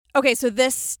Okay, so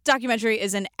this documentary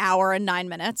is an hour and 9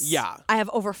 minutes. Yeah. I have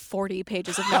over 40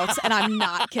 pages of notes, and I'm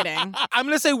not kidding. I'm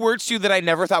going to say words to you that I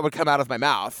never thought would come out of my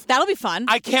mouth. That'll be fun.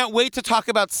 I can't wait to talk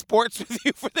about sports with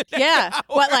you for the next hour.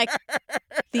 What, like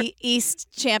the East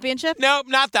Championship? No,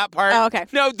 not that part. Oh, okay.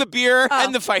 No, the beer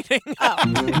and the fighting. Oh.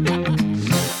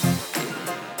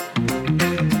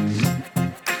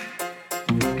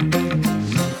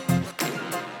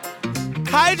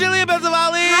 Hi, Jillian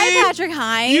Benzavalli. Hi, Patrick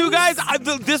Hines. You guys,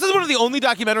 this is one of the only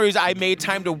documentaries I made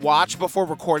time to watch before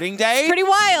recording day. It's pretty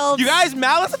wild. You guys,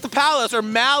 Malice at the Palace, or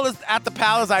Malice at the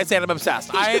Palace, I say, and I'm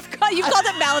obsessed. You've called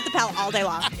it Malice at the Palace all day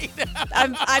long.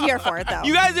 I'm here for it, though.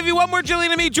 You guys, if you want more Jillian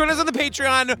and me, join us on the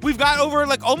Patreon. We've got over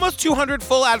almost 200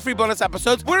 full ad-free bonus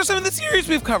episodes. What are some of the series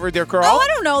we've covered there, girl? Oh, I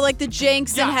don't know, like The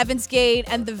Jinx and Heaven's Gate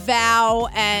and The Vow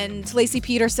and Lacey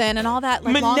Peterson and all that.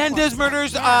 Menendez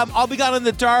murders, I'll Be Gone in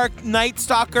the Dark, Night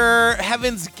Stalker,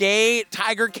 Heaven's Gate,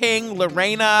 Tiger King,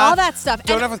 Lorena. All that stuff.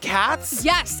 Don't Have with Cats?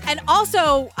 Yes. And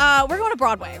also, we're going to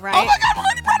Broadway, right? Oh my God, we're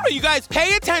going to Broadway. You guys,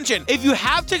 pay attention. If you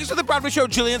have tickets to the Broadway show,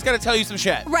 Jillian's got to tell you some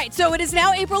shit. Right. So it is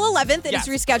now April 11th. It is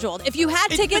rescheduled. If you had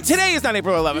tickets. Today is not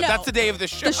April 11th. No, That's the day of the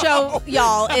show. The show,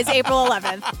 y'all, is April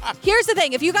 11th. Here's the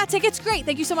thing. If you got tickets, great.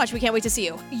 Thank you so much. We can't wait to see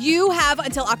you. You have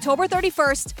until October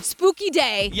 31st, Spooky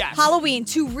Day, Halloween,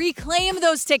 to reclaim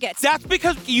those tickets. That's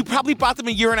because you probably bought them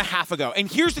a year and a half ago. And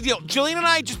here's the deal. Jillian and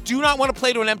I just do not want to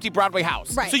play to an empty Broadway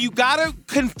house. Right. So you got to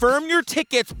confirm your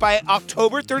tickets by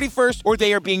October 31st or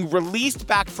they are being released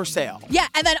back for sale. Yeah,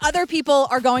 and then other people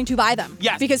are going to buy them.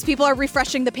 Yes. Because people are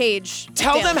refreshing the page.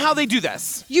 Tell daily. them how they do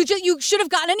this. You should have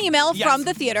gotten an email from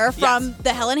the theater, from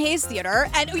the Helen Hayes Theater,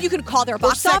 and you can call their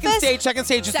box office. Second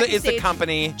Stage is the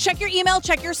company. Check your email,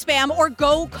 check your spam, or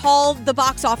go call the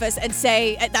box office and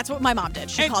say, that's what my mom did.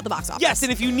 She called the box office. Yes,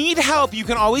 and if you need help, you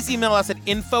can always email us at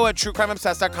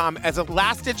info@truecrimeobsessed.com as a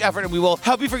last-ditch effort, and we will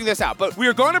help you figure this out. But we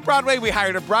are going to Broadway. We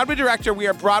hired a Broadway director. We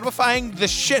are Broadwayfying the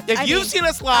shit. If you've seen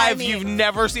us live, you've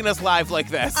never seen us live like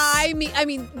this. I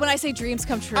mean, when I say dreams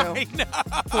come true. I know.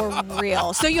 For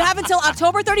real. So you have until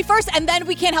October 31st, and then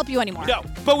we can't help you anymore. No,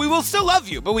 but we will still love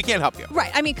you, but we can't help you.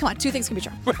 Right. I mean, come on. Two things can be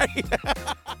true. Right.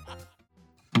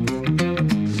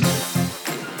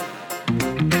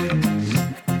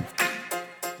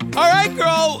 All right,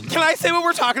 girl, can I say what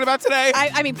we're talking about today?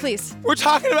 I mean, please. We're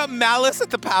talking about Malice at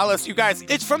the Palace, you guys.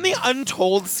 It's from the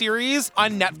Untold series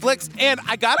on Netflix, and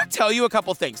I gotta tell you a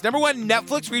couple things. Number one,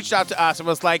 Netflix reached out to us and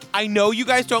was like, I know you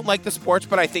guys don't like the sports,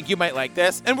 but I think you might like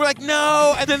this. And we're like,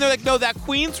 no. And then they're like, no, that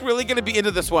queen's really gonna be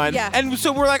into this one. Yeah. And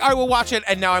so we're like, all right, we'll watch it,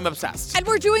 and now I'm obsessed. And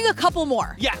we're doing a couple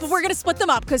more. Yes. But we're gonna split them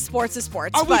up because sports is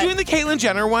sports. Are we doing the Caitlyn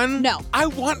Jenner one? No. I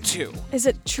want to. Is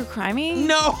it true crimey?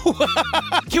 No.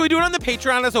 Can we do it on the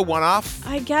Patreon as a one-off?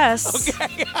 I guess.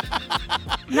 Okay.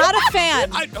 Not a fan.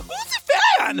 Who's a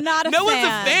fan? Not a no fan. one's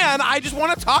a fan. I just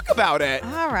want to talk about it.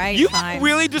 All right, You fine. look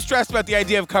really distressed about the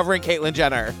idea of covering Caitlyn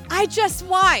Jenner.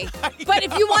 Why? But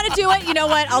if you want to do it, you know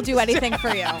what? I'll do anything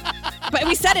for you. But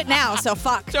we said it now, so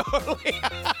fuck. Totally.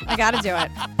 I gotta do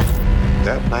it.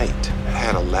 That night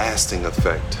had a lasting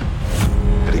effect.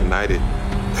 It ignited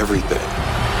everything.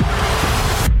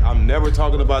 I'm never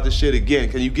talking about this shit again.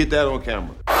 Can you get that on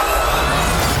camera?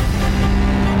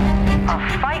 A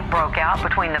fight broke out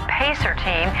between the Pacer team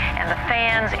and the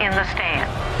fans in the stand.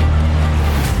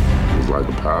 It was like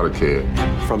a powder keg.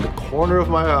 From the corner of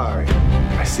my eye,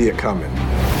 I see it coming.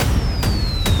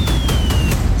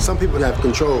 Some people have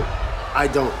control. I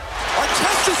don't.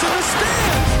 Artesta's in the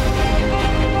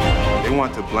stands! They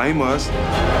want to blame us.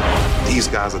 These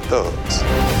guys are thugs.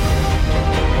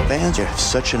 Fans have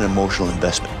such an emotional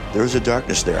investment. There is a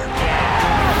darkness there.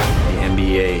 The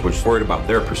NBA was worried about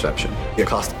their perception. It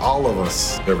cost all of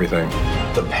us everything.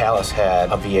 The Palace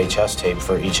had a VHS tape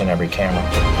for each and every camera.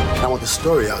 I want the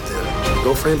story out there.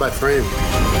 Go frame by frame.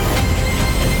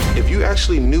 If you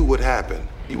actually knew what happened,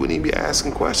 you wouldn't even be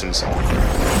asking questions.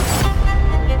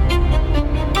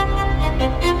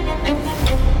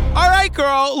 All right,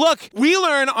 girl. Look, we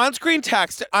learn on-screen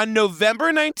text on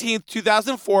November 19th,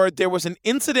 2004, there was an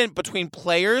incident between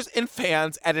players and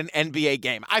fans at an NBA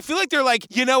game. I feel like they're like,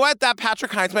 you know what? That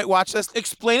Patrick Hines might watch this.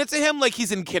 Explain it to him like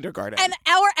he's in kindergarten. And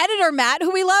our editor, Matt,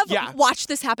 who we love, Yeah. watched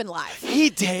this happen live. He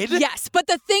did? Yes, but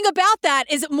the thing about that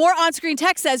is more on-screen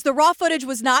text says the raw footage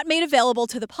was not made available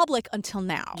to the public until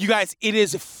now. You guys, it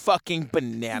is fucking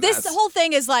bananas. This whole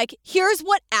thing is like, here's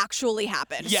what actually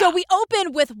happened. Yeah. So we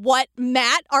open with what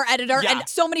Matt, our editor, trailer, and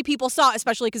so many people saw,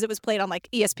 especially because it was played on like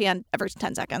ESPN every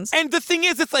 10 seconds. And the thing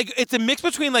is, it's a mix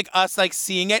between like us like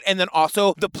seeing it and then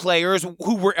also the players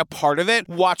who were a part of it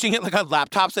watching it like on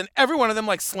laptops, and every one of them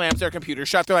like slams their computer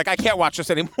shut. They're like, I can't watch this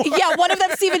anymore. Yeah, one of them,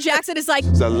 Steven Jackson, is like,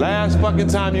 it's the last fucking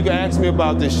time you can ask me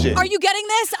about this shit. Are you getting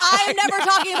this? I am never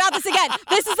talking about this again.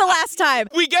 This is the last time.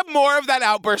 We get more of that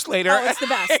outburst later. Oh, it's the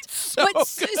best. It's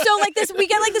so like this, we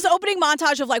get like this opening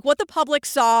montage of like what the public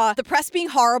saw, the press being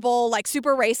horrible, like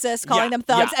super racist, calling them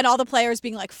thugs, and all the players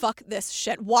being like, fuck this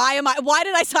shit. Why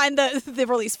did I sign the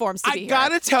release forms to be here? I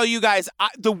gotta tell you guys,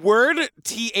 the word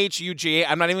THUG,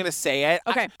 I'm not even gonna say it.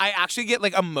 Okay. I actually get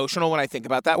like emotional when I think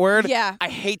about that word. Yeah. I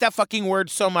hate that fucking word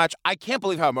so much. I can't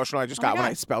believe how emotional I just got when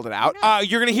I spelled it out. Oh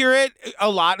You're gonna hear it a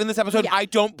lot in this episode. Yeah. I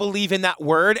don't believe in that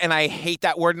word, and I hate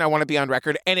that word, and I want to be on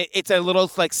record. And it's a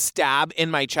little like stab in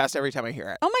my chest every time I hear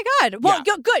it. Oh my God. Well,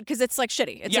 good, because it's like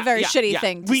shitty. It's a very shitty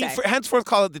thing to say. Henceforth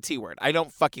call it the T word. I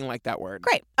don't fucking like that word.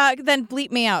 Great. Then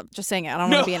bleep me out just saying it. I don't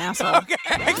want to be an asshole. Okay.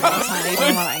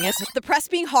 The press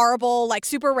being horrible, like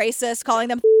super racist, calling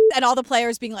them and all the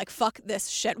players being like, fuck this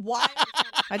shit. Why?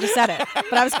 I just said it,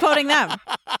 but I was quoting them.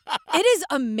 It is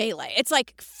a melee. It's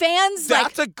like fans.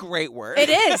 That's a great word. It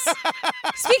is.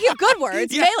 Speaking of good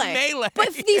words, melee.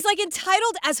 But these like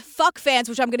entitled as fuck fans,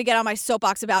 which I'm going to get on my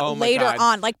soapbox about later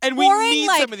on, like and pouring we need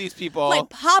like, some of these people, like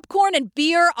popcorn and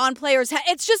beer on players' heads.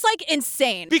 It's just like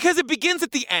insane. Because it begins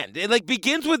at the end. It like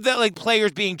begins with the like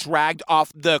players being dragged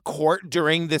off the court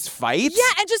during this fight.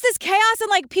 Yeah, and just this chaos and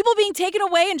like people being taken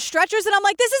away in stretchers, and I'm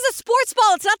like, this is a sports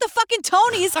ball. It's not the fucking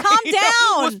Tonys. Calm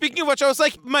down. Well, speaking of which, I was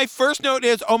like, my first note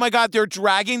is, oh my God, they're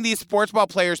dragging these sports ball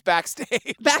players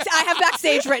backstage. I have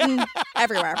backstage written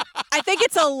everywhere. I think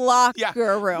it's a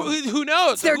locker room. Who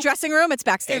knows? It's their dressing room. It's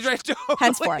backstage. Totally.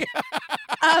 Henceforth.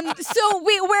 So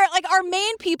we're like, our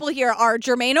main people here are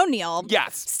Jermaine O'Neal,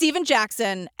 Steven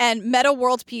Jackson, and Meta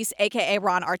World Peace, aka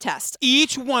Ron Artest.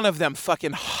 Each one of them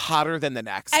fucking hotter than the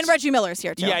next. And Reggie Miller's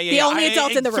here too. Yeah. The only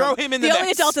adult in the room. Throw him in the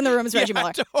only adult in the room is Reggie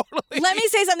Miller. Totally. Let me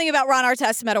say something about Ron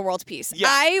Artest, Meta World Peace. Yeah.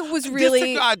 I was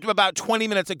really this took about 20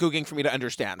 minutes of Googling for me to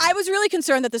understand. I was really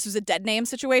concerned that this was a dead name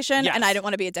situation, and I didn't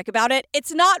want to be a dick about it.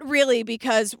 It's not really,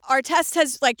 because Artest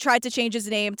has like tried to change his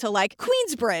name to like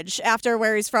Queensbridge after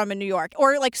where he's from in New York,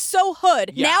 or like So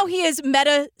Hood. Yeah. Now he is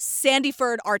Meta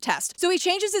Sandyford Artest. So he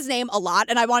changes his name a lot,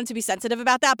 and I wanted to be sensitive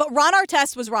about that. But Ron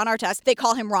Artest was Ron Artest. They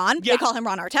call him Ron. Yeah. They call him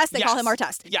Ron Artest. They call him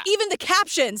Artest. Yeah. Even the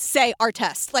captions say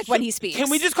Artest, like when he speaks. Can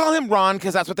we just call him Ron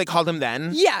because that's what they called him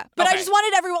then? Yeah, but I just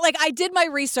wanted everyone, like, I did my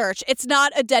research. It's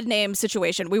not a dead name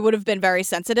situation. We would have been very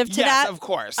sensitive to that. Yes, of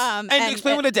course. And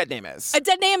explain what a dead name is. A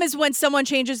dead name is when someone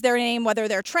changes their name, whether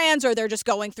they're trans or they're just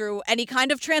going through any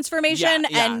kind of transformation,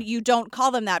 and you don't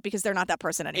call them that because they're not that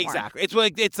person anymore. Exactly.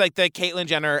 It's like the Caitlyn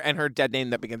Jenner and her dead name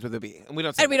that begins with a B. And we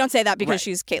don't say that because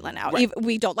she's Caitlyn now. Right.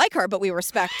 We don't like her, but we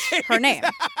respect her name.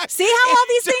 See how all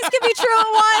these things can be true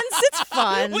at once? It's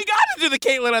fun. We got to do the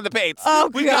Caitlyn on the Pates. Oh,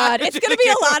 God. It's going to be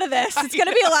a lot of this. It's going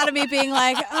to be a lot of me being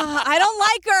like, I don't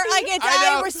like her.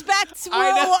 I respect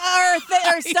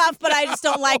her stuff, but I just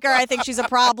don't like her. I think she's a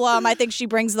problem. I think she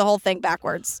brings the whole thing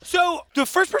backwards. So the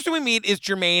first person we meet is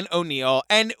Jermaine O'Neal.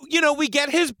 And, we get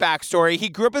his backstory. He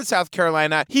grew up in South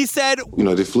Carolina. He said,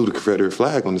 they flew the Confederate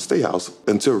flag on the State House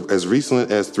until as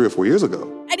recent as 3 or 4 years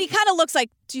ago. And he kind of looks like,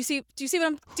 do you see what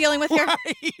I'm dealing with here? Right.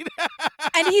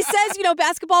 And he says,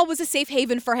 basketball was a safe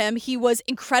haven for him. He was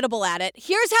incredible at it.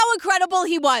 Here's how incredible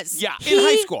he was. Yeah, in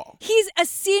high school. He's a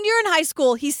senior in high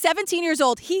school. He's 17 years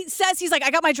old. He says he's like,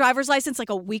 I got my driver's license like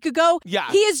a week ago. Yeah.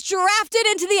 He is drafted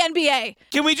into the NBA.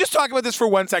 Can we just talk about this for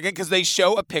 1 second? Because they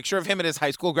show a picture of him at his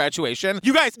high school graduation.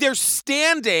 You guys, they're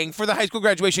standing for the high school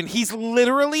graduation. He's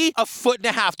literally 1.5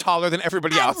 feet taller than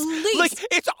everybody else. Least. Like,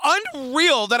 it's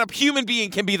unreal that a human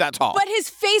being can be that tall. But his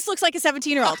face looks like a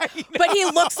 17-year-old. But he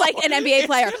looks like an NBA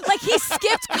player. Like, he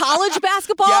skipped college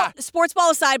basketball. Yeah. Sports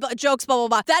ball aside, but jokes, blah, blah,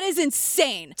 blah. That is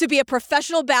insane to be a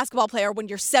professional basketball player when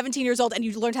you're 17 years old and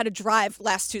you learned how to drive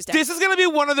last Tuesday. This is going to be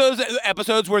one of those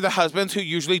episodes where the husbands who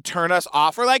usually turn us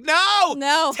off are like, no,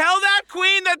 tell that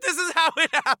queen that this is how it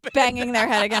happened. Banging their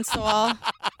head against the wall.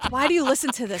 Why do you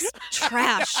listen to this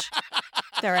trash?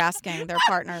 They're asking their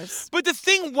partners. But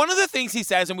one of the things he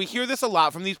says, and we hear this a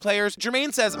lot from these players,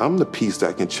 Jermaine says, I'm the piece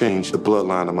that can change the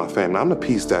bloodline of my family. I'm the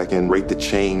piece that can break the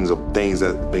chains of things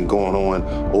that have been going on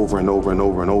over and over and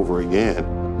over and over again.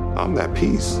 I'm that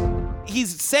piece.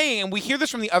 he's saying, and we hear this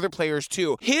from the other players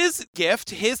too, his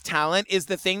gift, his talent is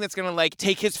the thing that's going to like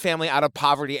take his family out of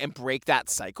poverty and break that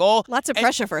cycle. Lots of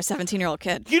pressure for a 17-year-old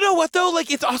kid. You know what though?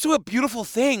 Like it's also a beautiful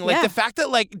thing. Like Yeah. the fact that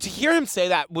like to hear him say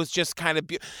that was just kind of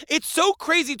it's so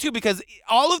crazy too because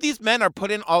all of these men are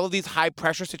put in all of these high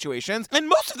pressure situations and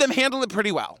most of them handle it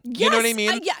pretty well. You know what I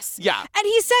mean? Yes. Yeah. And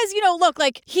he says, look,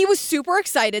 like he was super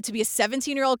excited to be a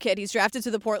 17-year-old kid. He's drafted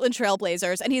to the Portland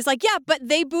Trailblazers. And he's like, yeah, but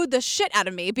they booed the shit out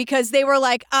of me because they were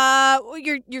like,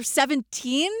 you're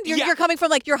 17? You're coming from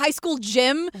like your high school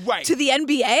gym to the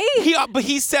NBA? But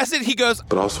he says it, he goes,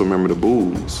 But also remember the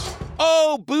booze.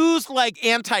 oh, booze like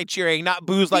anti-cheering, not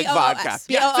booze like vodka.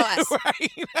 B-O-O-S.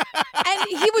 Right. And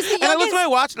he was the youngest. And I looked at my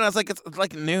watch and I was like, it's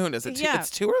like noon. Is it too, it's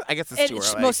too early? I guess it's too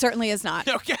early. Most certainly is not.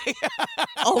 Okay.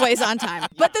 Always on time.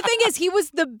 But the thing is, he was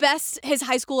the best his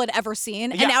high school had ever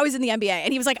seen. And now he's in the NBA.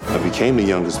 And he was like, I became the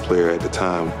youngest player at the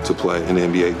time to play an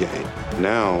NBA game.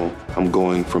 Now I'm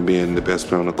going from being the best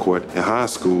player on the court in high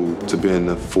school to being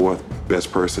the fourth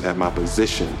best person at my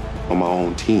position on my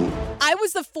own team. I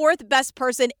was the fourth best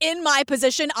person in my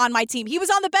position on my team. He was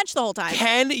on the bench the whole time.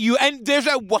 And there's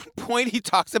at one point he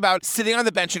talks about sitting on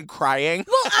the bench and crying.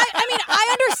 Well, I mean,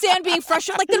 I understand being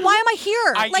frustrated. Like, then why am I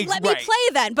here? Let me play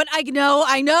then. But I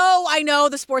know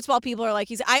the sports ball people are like,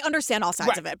 I understand all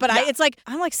sides of it. But it's like,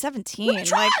 I'm like 17. Let me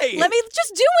try. Like, let me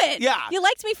just do it. Yeah. You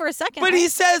liked me for a second. But he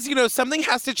says, something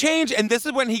has to change. And this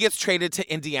is when he gets traded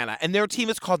to Indiana. And their team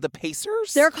is called the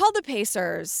Pacers. They're called the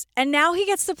Pacers. And now he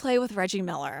gets to play with Reggie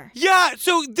Miller. Yeah.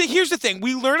 So here's the thing.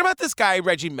 We learn about this guy,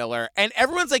 Reggie Miller, and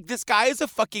everyone's like, this guy is a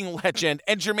fucking legend.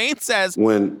 And Jermaine says,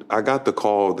 when I got the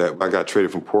call that I got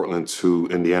traded from Portland to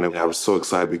Indiana, I was so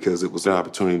excited because it was an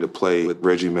opportunity to play with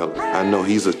Reggie Miller. I know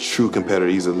he's a true competitor.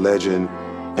 He's a legend.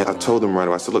 And I told him right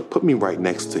away, I said, look, put me right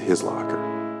next to his locker.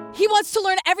 He wants to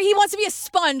learn he wants to be a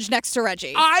sponge next to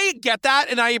Reggie. I get that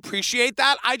and I appreciate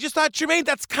that. I just thought, Jermaine,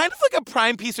 that's kind of like a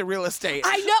prime piece of real estate.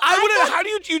 I know. How do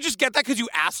you just get that because you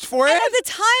asked for it? And at the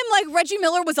time, like, Reggie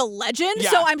Miller was a legend,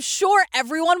 so I'm sure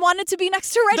everyone wanted to be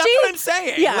next to Reggie. That's what I'm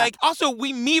saying. Yeah. Like, also,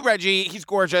 we meet Reggie. He's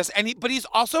gorgeous, but he's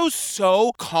also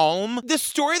so calm. The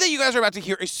story that you guys are about to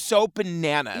hear is so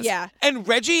bananas. Yeah. And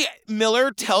Reggie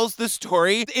Miller tells the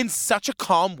story in such a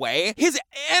calm way. His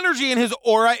energy and his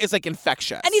aura is, like,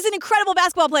 infectious. And he's an incredible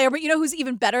basketball player, but you know who's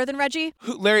even better than Reggie?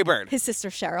 Larry Bird. His sister,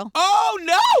 Cheryl. Oh,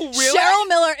 no, really? Cheryl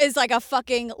Miller is like a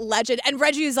fucking legend, and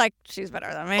Reggie is like, she's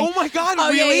better than me. Oh, my God,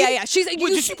 oh, really? Yeah.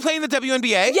 Did she play in the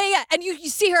WNBA? Yeah, and you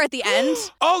see her at the end.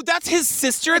 Oh, that's his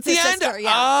sister at the end? Sister,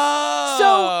 yeah.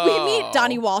 Oh. So we meet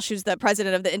Donnie Walsh, who's the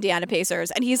president of the Indiana Pacers,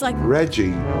 and he's like,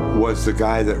 Reggie was the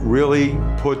guy that really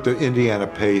put the Indiana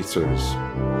Pacers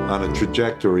on a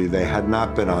trajectory they had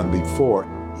not been on before.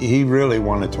 He really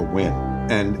wanted to win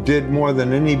and did more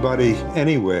than anybody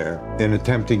anywhere in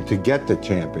attempting to get the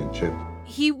championship.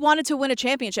 He wanted to win a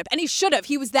championship, and he should have.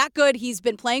 He was that good. He's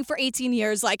been playing for 18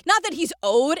 years. Like, not that he's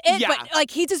owed it, but,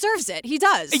 like, he deserves it. He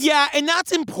does. Yeah, and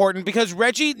that's important because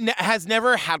Reggie has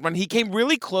never had one. He came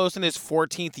really close in his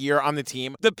 14th year on the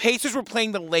team. The Pacers were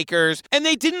playing the Lakers, and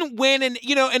they didn't win, and,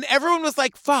 and everyone was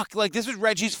like, fuck, like, this was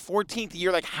Reggie's 14th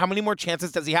year. Like, how many more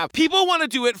chances does he have? People want to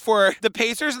do it for the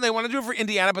Pacers, and they want to do it for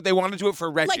Indiana, but they want to do it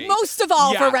for Reggie. Like, most of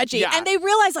all for Reggie. Yeah. And they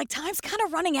realize, like, time's kind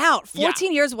of running out.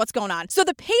 14 years, what's going on? So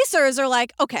the Pacers are like,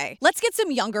 okay, let's get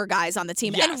some younger guys on the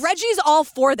team. Yes. And Reggie's all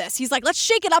for this. He's like, let's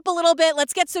shake it up a little bit.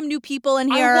 Let's get some new people in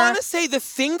here. I want to say the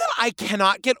thing that I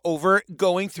cannot get over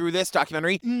going through this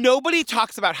documentary, nobody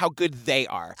talks about how good they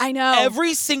are. I know.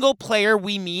 Every single player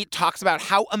we meet talks about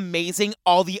how amazing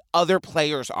all the other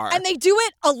players are. And they do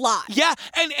it a lot. Yeah,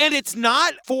 and it's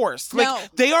not forced. Like, No.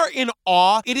 they are in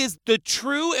awe. It is the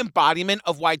true embodiment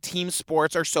of why team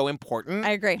sports are so important. I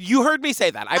agree. You heard me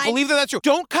say that. I believe that that's true.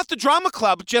 Don't cut the drama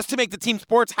club just to make the team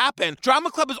sports happen.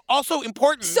 Drama club is also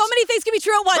important. So many things can be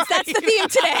true at once. Right. That's the theme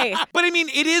today. But I mean,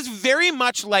 it is very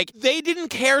much like they didn't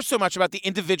care so much about the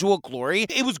individual glory.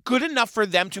 It was good enough for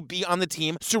them to be on the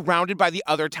team surrounded by the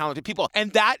other talented people.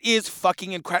 And that is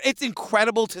fucking incredible. It's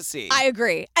incredible to see. I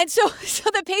agree. And so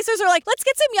the Pacers are like, let's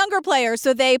get some younger players.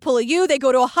 So they pull a U, they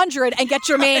go to 100 and get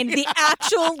Jermaine, the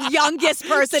actual youngest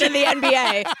person in the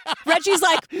NBA. Reggie's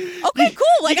like, okay, cool.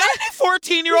 Like, you got any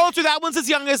 14-year-olds or that one's as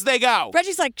young as they go?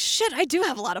 Reggie's like, shit, I do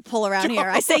have a lot of pull around here.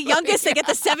 I say youngest, they get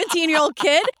the 17-year-old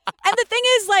kid. And the thing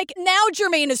is, like, now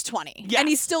Jermaine is 20. Yes. And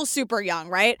he's still super young,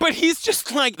 right? But he's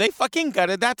just like, they fucking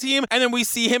gutted that team. And then we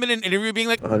see him in an interview being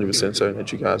like, 100% certain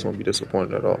that you guys won't be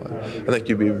disappointed at all. I think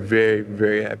you'll be very,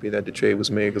 very happy that the trade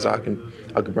was made because I can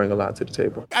bring a lot to the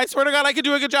table. I swear to God, I can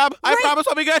do a good job. I promise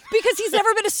I'll be good. Because he's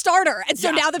never been a starter. And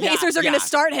so now the Pacers are going to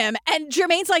start him. And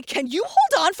Jermaine's like, can you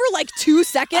hold on for like 2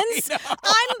 seconds?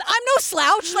 I'm no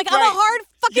slouch. Like, I'm a hard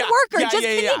fucking worker. Can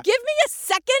you give me a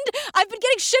second? I've been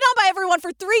getting shit on by everyone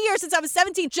for 3 years since I was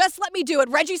 17. Just let me do it.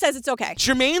 Reggie says it's okay.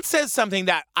 Jermaine says something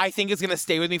that I think is going to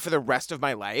stay with me for the rest of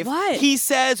my life. What? He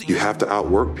says, You have to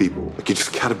outwork people. Like, you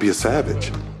just gotta be a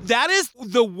savage. that is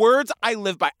the words I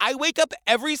live by. I wake up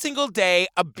every single day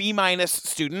a B-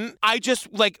 student. I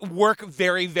just like work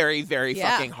very, very, very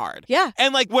fucking hard. Yeah.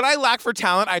 And like what I lack for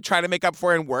talent, I try to make up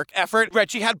for in work effort.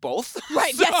 Reggie had both.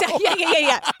 Right. So.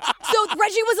 Yes. So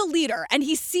Reggie was a leader, and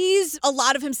he sees a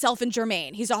lot of himself in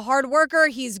Jermaine. He's a hard worker.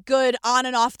 He's good on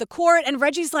and off the court. And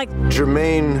Reggie's like,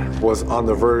 Jermaine was on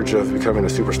the verge of becoming a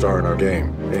superstar in our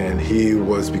game, and he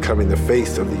was becoming the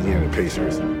face of the Indiana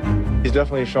Pacers. He's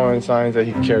definitely showing signs that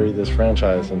he can carry this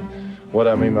franchise, and what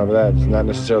I mean by that is not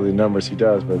necessarily the numbers he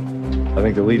does, but I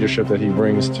think the leadership that he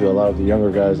brings to a lot of the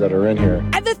younger guys that are in here.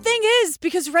 and the thing is,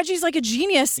 because Reggie's like a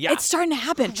genius, it's starting to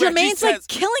happen. Jermaine's like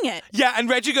killing it. Yeah, and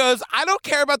Reggie goes, I don't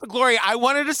care about the glory. I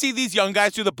wanted to see these young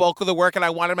guys do the bulk of the work, and I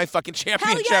wanted my fucking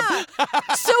championship. Hell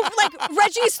yeah. So, like,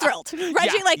 Reggie's thrilled.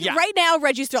 Right now,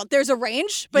 Reggie's thrilled. There's a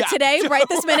range, but today, right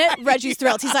this minute, Reggie's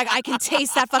thrilled. He's like, I can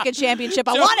taste that fucking championship.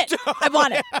 I want it. I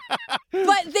want it.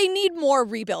 But they need more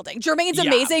rebuilding. Jermaine's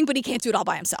amazing, but he can't do it all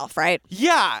by himself, right?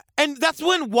 Yeah. And that's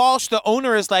when Walsh, the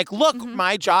owner, is like, look,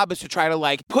 my job is to try to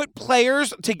like put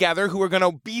players together who are going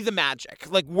to be the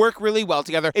Magic, like work really well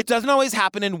together. It doesn't always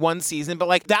happen in one season, but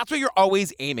like that's what you're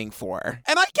always aiming for.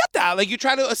 And I get that. Like you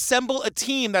try to assemble a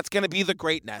team that's going to be the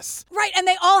greatness. Right. And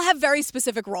they all have very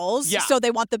specific roles. Yeah. So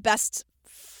they want the best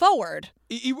forward.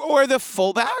 Or the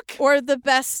fullback. Or the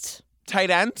best tight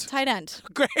end. Tight end.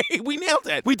 Great. We nailed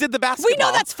it. We did the basketball. We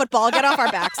know that's football. Get off our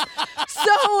backs.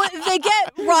 So they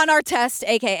get Ron Artest,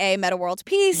 a.k.a. Meta World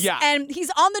Peace. Yeah. And he's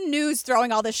on the news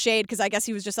throwing all this shade because I guess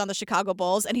he was just on the Chicago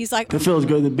Bulls. And he's like, it feels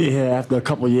good to be here after a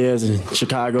couple years in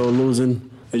Chicago losing.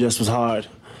 It just was hard.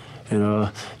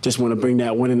 And just want to bring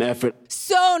that winning effort.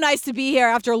 So nice to be here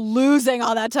after losing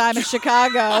all that time in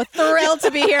Chicago. Thrilled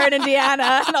to be here in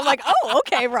Indiana. And I'm like, oh,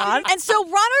 okay, Ron. And so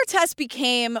Ron Artest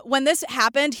became, when this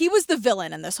happened, he was the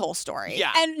villain in this whole story.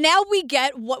 Yeah. And now we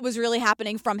get what was really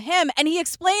happening from him. And he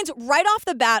explains right off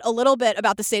the bat a little bit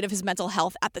about the state of his mental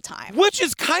health at the time. Which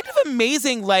is kind of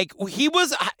amazing. Like, he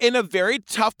was in a very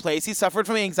tough place. He suffered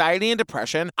from anxiety and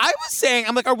depression. I was saying,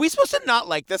 I'm like, are we supposed to not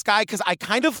like this guy? Because I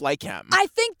kind of like him. I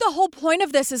think the whole point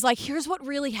of this is like, here's what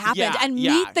really happened.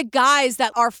 Yeah, meet the guys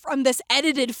that are from this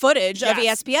edited footage of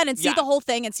ESPN and see the whole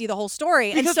thing and see the whole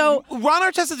story. Because and so Ron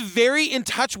Artest is very in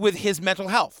touch with his mental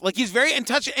health. Like, he's very in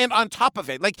touch and on top of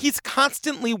it. Like, he's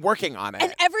constantly working on it.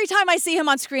 And every time I see him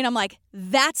on screen, I'm like,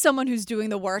 that's someone who's doing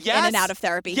the work in and out of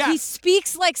therapy. Yes. He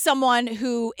speaks like someone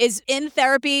who is in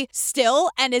therapy still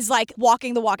and is like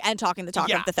walking the walk and talking the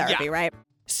talk of the therapy, right?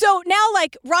 So now,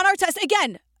 like, Ron Artest,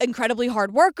 again, incredibly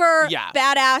hard worker,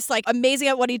 badass, like amazing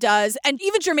at what he does. And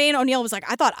even Jermaine O'Neal was like,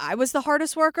 I thought I was the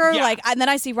hardest worker. Like, and then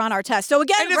I see Ron Artest. So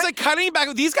again, and it's like cutting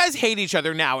back. These guys hate each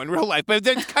other now in real life, but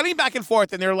they're cutting back and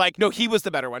forth, and they're like, no, he was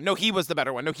the better one. No, he was the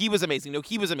better one. No, he was amazing. No,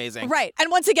 he was amazing. Right. And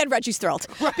once again, Reggie's thrilled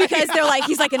because they're like,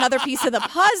 he's like another piece of the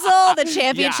puzzle. The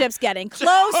championship's getting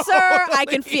closer. I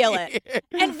can feel it.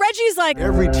 And Reggie's like,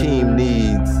 every team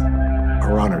needs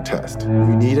a Ron Artest.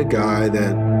 You need a guy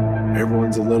that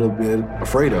everyone's a little bit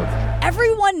afraid of.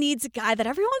 Everyone needs a guy that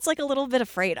everyone's like a little bit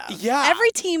afraid of. Yeah. Every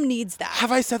team needs that.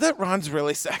 Have I said that Ron's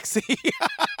really sexy?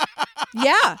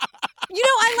 Yeah. You know,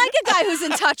 I like a guy who's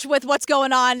in touch with what's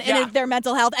going on in their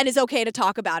mental health and is okay to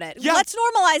talk about it. Yeah. Let's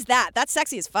normalize that. That's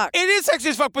sexy as fuck. It is sexy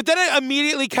as fuck, but then it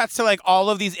immediately cuts to like all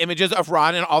of these images of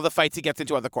Ron and all the fights he gets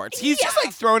into on the courts. He's just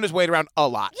like throwing his weight around a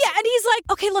lot. Yeah, and he's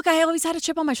like, okay, look, I always had a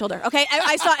chip on my shoulder. Okay,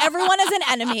 I saw everyone as an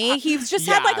enemy. He's just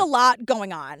had like a lot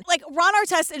going on. Like Ron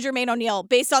Artest and Jermaine O'Neal,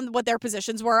 based on what their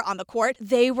positions were on the court,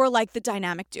 they were like the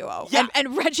dynamic duo. Yeah.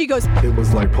 And Reggie goes, it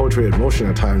was like poetry in motion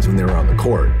at times when they were on the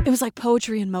court. It was like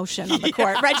poetry in motion on the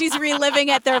court. Reggie's reliving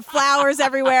it. There are flowers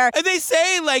everywhere. And they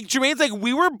say, like, Jermaine's like,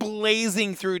 we were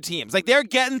blazing through teams. Like, they're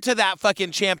getting to that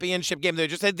fucking championship game.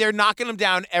 They're knocking them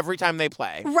down every time they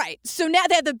play. Right. So now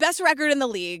they have the best record in the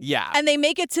league. Yeah. And they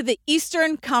make it to the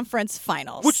Eastern Conference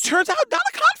Finals. Which turns out not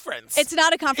a conference. It's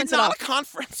not a conference at all. It's not a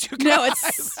conference, you guys. No,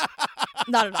 it's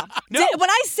not at all. No. When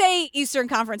I say Eastern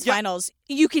Conference Finals,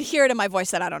 you can hear it in my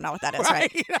voice that I don't know what that is,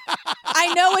 right?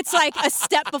 I know it's like a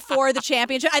step before the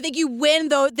championship. I think you win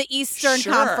the Eastern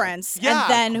Conference,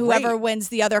 and then whoever wins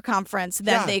the other conference,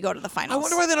 then they go to the finals. I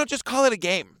wonder why they don't just call it a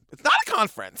game. It's not a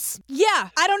conference. Yeah,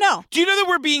 I don't know. Do you know that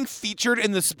we're being featured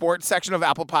in the sports section of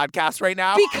Apple Podcasts right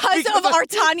now? Because of our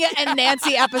Tanya and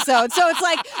Nancy episode. So it's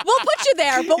like, we'll put you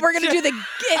there, but we're going to do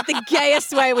the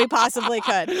gayest way we possibly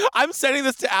could. I'm sending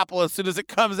this to Apple as soon as it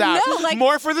comes out. No, like,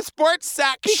 more for the sports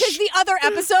section. Because the other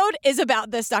episode is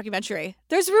about this documentary.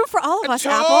 There's room for all of us,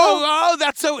 Apple. Oh,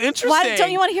 that's so interesting. Why don't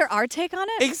you want to hear our take on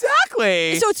it?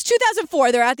 Exactly. So it's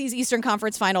 2004. They're at these Eastern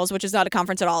Conference Finals, which is not a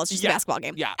conference at all. It's just a basketball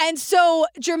game. Yeah. And so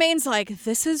Jermaine's like,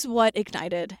 this is what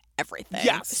ignited everything.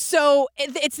 Yes. So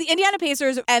it's the Indiana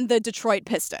Pacers and the Detroit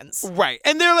Pistons. Right.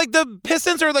 And they're like, the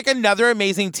Pistons are like another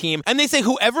amazing team. And they say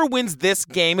whoever wins this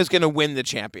game is going to win the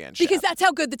championship. Because that's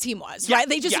how good the team was, right?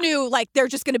 They just knew like they're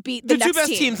just going to beat the next team. The two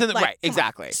best teams in the right,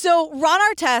 exactly. So Ron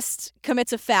Artest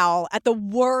commits a foul at the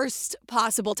worst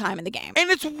possible time in the game.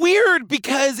 And it's weird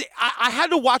because I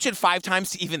had to watch it 5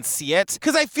 times to even see it.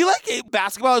 Because I feel like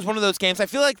basketball is one of those games. I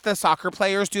feel like the soccer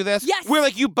players do this. Yes. Where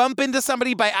like you bump into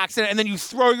somebody by accident and then you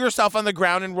throw yourself on the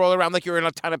ground and roll around like you're in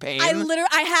a ton of pain.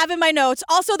 I have in my notes.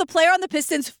 Also, the player on the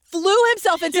Pistons flew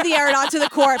himself into the air and onto the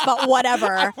court, but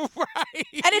whatever. Right.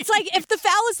 And it's like, if the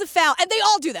foul is the foul, and they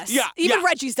all do this. Yeah. Even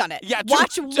Reggie's done it. Yeah.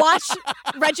 Watch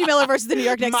Reggie Miller versus the New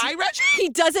York Knicks. My Reggie? He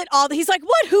does it all. He's like,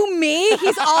 what? Who, me?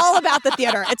 He's all about the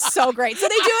theater. It's so great. So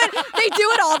they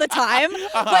do it all the time.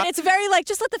 But it's very like,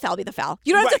 just let the foul be the foul.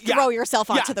 You don't have to throw yourself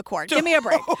onto the court. Give me a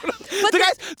break. But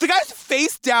the guy's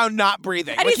face down, not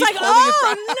breathing. And he's like,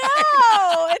 oh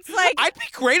no. It's like, I'd be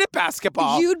great at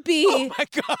basketball. You'd be, oh my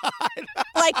God,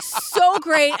 like so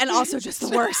great, and also just the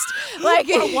worst. Like,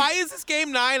 why is this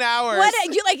game 9 hours?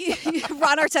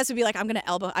 Ron Artest would be like, I'm gonna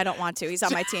elbow. I don't want to. He's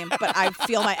on my team, but I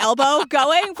feel my elbow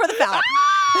going for the foul.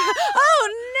 Oh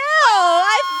no!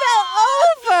 I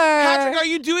fell over. Patrick, are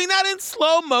you doing that in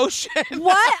slow motion?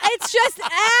 What? It's just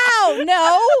ow!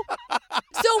 No.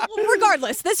 So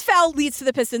regardless, this foul leads to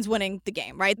the Pistons winning the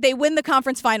game, right? They win the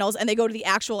conference finals and they go to the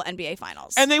actual NBA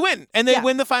finals. And they win. And they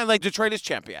win the final. Like Detroit is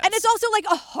champions. And it's also like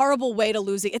a horrible way to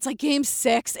lose it. It's like game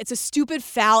 6. It's a stupid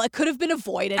foul. It could have been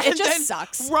avoided. It just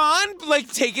sucks. Ron,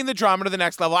 like taking the drama to the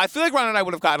next level. I feel like Ron and I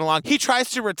would have gotten along. He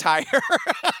tries to retire.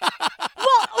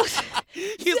 Well,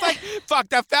 he's like, fuck,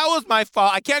 that foul was my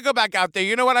fault. I can't go back out there.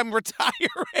 You know what? I'm retiring.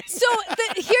 So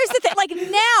here's the thing. Like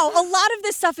now, a lot of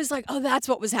this stuff is like, oh, that's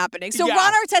what was happening. So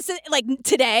Ron Artest, like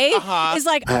today, is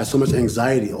like, I had so much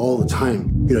anxiety all the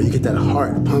time. You know, you get that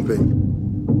heart pumping.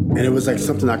 And it was like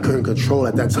something I couldn't control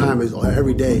at that time. It was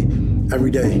every day.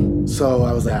 So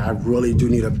I was like, I really do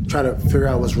need to try to figure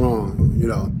out what's wrong. You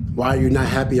know, why are you not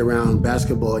happy around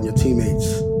basketball and your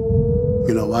teammates?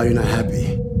 You know, why are you not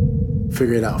happy?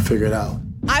 Figure it out.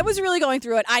 I was really going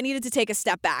through it. I needed to take a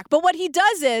step back. But what he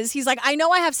does is, he's like, I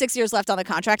know I have 6 years left on the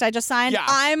contract I just signed. Yeah.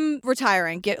 I'm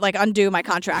retiring. Undo my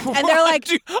contract. And they're like...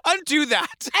 undo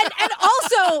that. And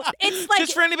also, it's like...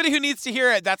 Just for anybody who needs to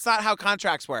hear it, that's not how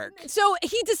contracts work. So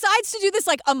he decides to do this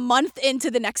like a month into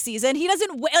the next season. He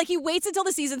doesn't wait. Like, he waits until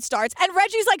the season starts. And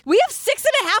Reggie's like, we have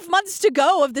 6.5 months to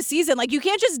go of the season. Like, you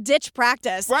can't just ditch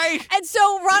practice. Right. And so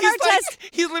Ron Artest...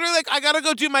 He's literally like, I gotta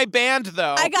go do my band,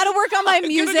 though. I gotta work on my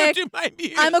music. I gotta go do my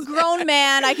music. I'm a grown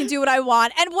man. I can do what I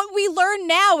want. And what we learn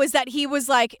now is that he was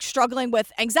like struggling with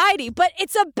anxiety, but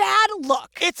it's a bad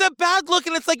look. It's a bad look,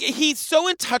 and it's like he's so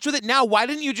in touch with it now. Why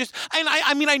didn't you just... And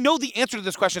I mean, I know the answer to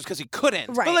this question is because he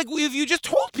couldn't. Right. But like, if you just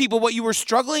told people what you were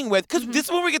struggling with, because this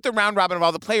is when we get the round robin of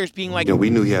all the players being like... You know, we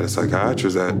knew he had a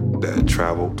psychiatrist that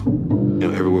traveled, you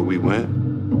know, everywhere we went.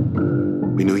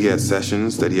 We knew he had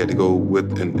sessions that he had to go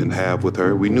with and have with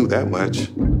her. We knew that much.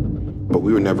 But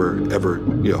we were never, ever,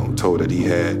 you know, told that he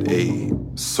had a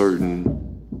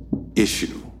certain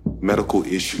issue, medical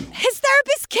issue. His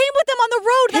therapist came with him on the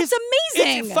road. That's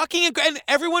amazing. It's fucking and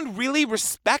everyone really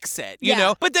respects it, you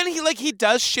know? But then he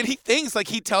does shitty things. Like,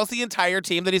 he tells the entire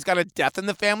team that he's got a death in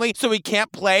the family, so he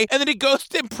can't play. And then he goes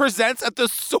and presents at the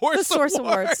Source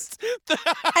Awards.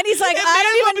 And he's like, I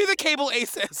don't even be the cable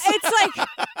aces. It's like,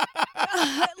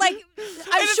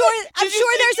 I'm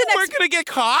sure there's an... We're gonna get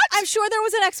caught? I'm sure there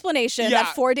was an explanation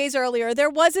that 4 days earlier there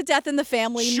was a death in the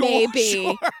family, maybe.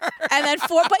 Sure. And then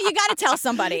but you got to tell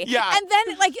somebody. Yeah.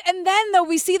 And then though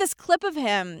we see this clip of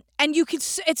him, and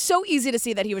it's so easy to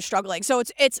see that he was struggling. So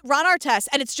it's Ron Artest,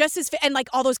 and it's just his and like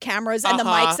all those cameras and the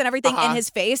mics and everything in his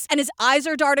face, and his eyes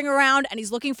are darting around, and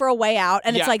he's looking for a way out,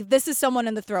 and it's like this is someone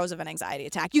in the throes of an anxiety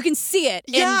attack. You can see it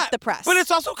in the press. But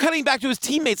it's also cutting back to his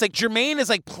teammates. Like Jermaine is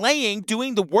like playing,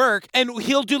 doing the work, and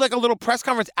he'll do like a little press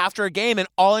conference after a game, and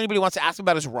all anybody wants to ask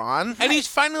about is Ron. And he's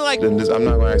finally like, I'm not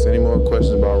going to ask any more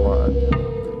questions about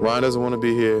Ron. Ron doesn't want to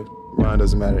be here. Ron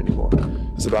doesn't matter anymore.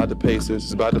 It's about the Pacers.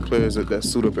 It's about the players that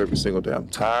suit up every single day. I'm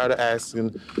tired of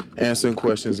answering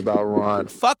questions about Ron.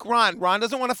 Fuck Ron. Ron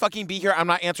doesn't want to fucking be here. I'm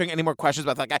not answering any more questions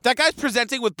about that guy. That guy's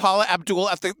presenting with Paula Abdul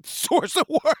at the Source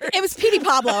Award. It was Petey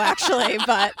Pablo, actually,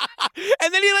 but...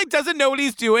 And then he, like, doesn't know what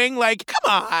he's doing. Like,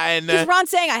 come on. Because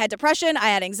Ron's saying, I had depression, I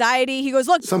had anxiety. He goes,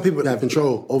 look... Some people have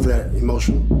control over that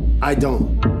emotion. I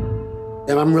don't.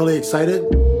 And I'm really excited,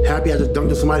 happy I just dunked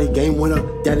on somebody, game winner.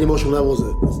 That emotional level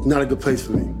is not a good place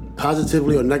for me.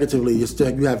 Positively or negatively,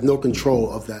 you have no control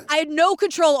of that. I had no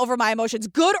control over my emotions,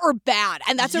 good or bad.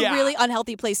 And that's a really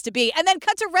unhealthy place to be. And then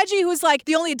cut to Reggie, who's like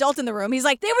the only adult in the room. He's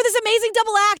like, they were this amazing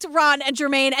double act, Ron and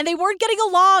Jermaine, and they weren't getting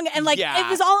along. And like, it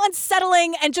was all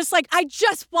unsettling. And just like, I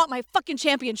just want my fucking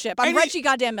championship. I'm Reggie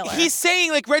goddamn Miller. He's saying,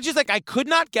 like, Reggie's like, I could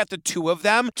not get the two of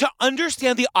them to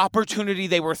understand the opportunity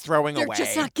they were throwing away. They're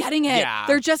just not getting it. Yeah.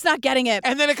 They're just not getting it.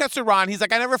 And then it cuts to Ron. He's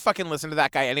like, I never fucking listened to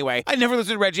that guy anyway. I never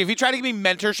listened to Reggie. If he tried to give me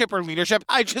mentorship or leadership,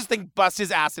 I just think bust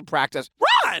his ass in practice.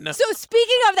 Ron! So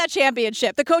speaking of that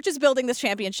championship, the coach is building this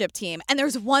championship team, and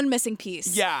there's one missing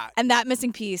piece. Yeah. And that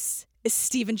missing piece is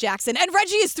Steven Jackson. And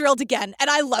Reggie is thrilled again. And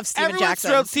I love Steven Everyone's Jackson.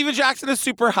 thrilled. Steven Jackson is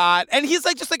super hot. And he's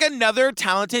like just like another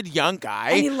talented young guy.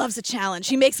 And he loves a challenge.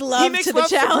 He makes love to the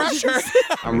challenge.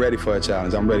 I'm ready for a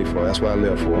challenge. I'm ready for it. That's what I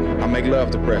live for. I make love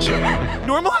to pressure.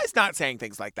 Normalize not saying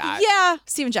things like that. Yeah.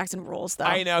 Steven Jackson rules, though.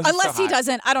 I know. Unless he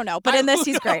doesn't. I don't know. But in this,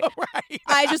 he's great. Right.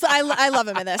 I love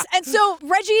him in this. And so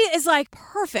Reggie is like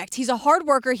perfect. He's a hard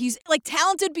worker. He's like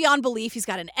talented beyond belief. He's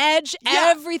got an edge.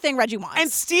 Yeah. Everything Reggie wants.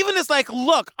 And Steven is like,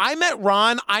 look, I met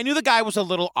Ron. I knew the guy was a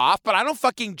little off, but I don't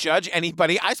fucking judge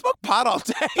anybody. I smoke pot all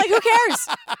day. Like, who cares?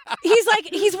 He's like,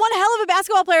 he's one hell of a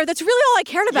basketball player. That's really all I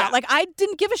cared about. Yeah. Like, I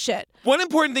didn't give a shit. One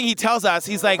important thing he tells us,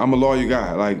 he's like, I'm a loyal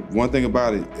guy. Like, one thing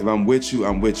about it, if I'm with you,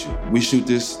 I'm with you. We shoot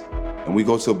this and we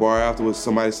go to a bar afterwards,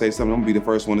 somebody say something, I'm gonna be the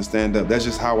first one to stand up. That's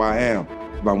just how I am.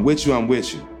 If I'm with you, I'm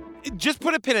with you. Just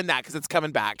put a pin in that because it's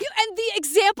coming back. And the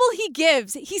example he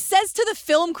gives, he says to the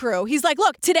film crew, he's like,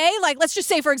 look, today, like, let's just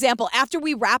say, for example, after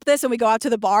we wrap this and we go out to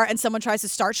the bar and someone tries to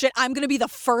start shit, I'm going to be the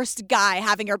first guy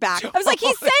having your back. I was like,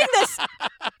 he's saying this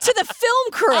to the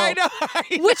film crew, I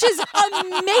know. Which is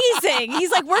amazing.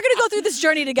 He's like, we're going to go through this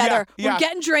journey together. Yeah. We're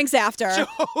getting drinks after.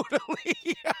 Totally.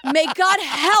 May God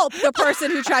help the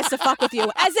person who tries to fuck with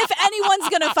you. As if anyone's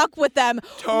going to fuck with them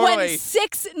when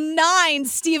 6'9"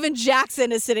 Steven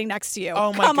Jackson is sitting next to you.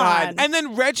 Oh my God. On. And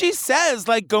then Reggie says,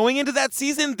 like, going into that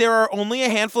season, there are only a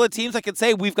handful of teams that could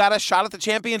say, we've got a shot at the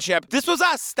championship. This was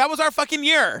us. That was our fucking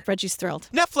year. Reggie's thrilled.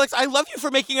 Netflix, I love you for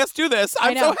making us do this.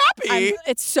 I'm so happy.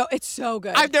 It's so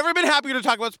good. I've never been happier to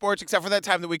talk about sports except for that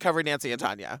time that we covered Nancy and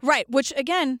Tanya. Right, which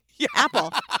again, Apple.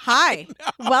 Hi.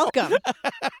 Welcome.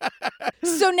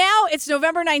 So now it's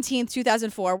November 19th,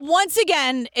 2004. Once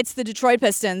again, it's the Detroit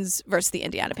Pistons versus the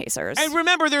Indiana Pacers. And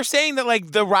remember, they're saying that,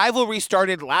 like, the rivalry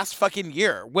started last fucking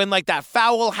year when, like, that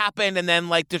foul happened and then,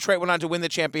 like, Detroit went on to win the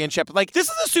championship. Like, this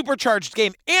is a supercharged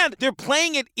game, and they're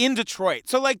playing it in Detroit.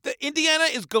 So, like, the Indiana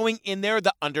is going in there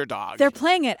the underdog. They're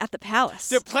playing it at the Palace.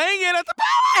 They're playing it at the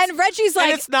Palace! And Reggie's like...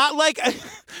 And it's not like...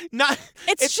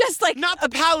 It's just like... Not the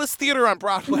Palace Theater on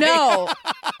Broadway. No.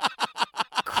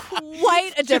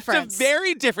 Quite a difference. It's a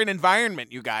very different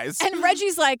environment, you guys. And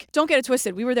Reggie's like, don't get it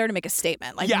twisted. We were there to make a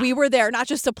statement. Like, we were there not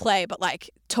just to play, but, like,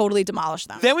 totally demolish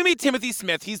them. Then we meet Timothy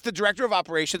Smith. He's the director of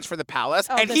operations for the Palace,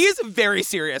 and he's very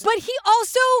serious. But he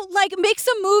also, like, makes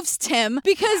some moves, Tim,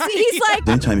 because he's like...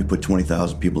 Anytime you put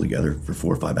 20,000 people together for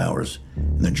 4 or 5 hours,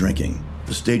 and they're drinking,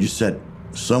 the stage is set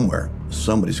somewhere.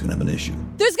 Somebody's going to have an issue.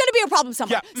 There's going to be a problem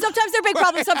somewhere. Yeah. Sometimes they're big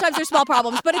problems, sometimes they're small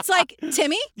problems. But it's like,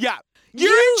 Timmy? Yeah. You're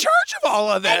in charge of all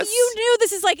of this. And you knew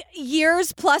this is like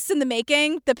years plus in the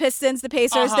making. The Pistons, the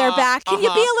Pacers, they're back. Can you be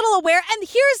a little aware? And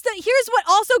here's what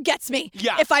also gets me,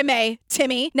 if I may,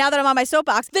 Timmy, now that I'm on my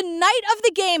soapbox. The night of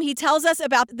the game, he tells us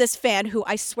about this fan who,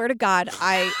 I swear to God,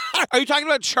 Are you talking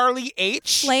about Charlie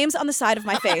H? Flames on the side of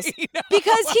my face.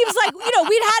 Because he was like,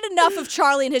 we'd had enough of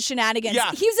Charlie and his shenanigans.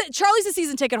 Yeah. Charlie's a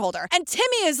season ticket holder. And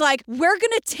Timmy is like, we're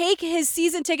going to take his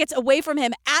season tickets away from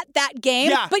him at that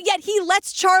game. Yeah. But yet he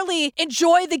lets Charlie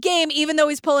enjoy the game even though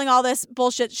he's pulling all this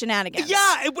bullshit shenanigans.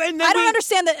 Yeah, and then I don't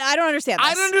understand that. I don't understand this.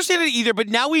 I don't understand it either, but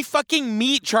now we fucking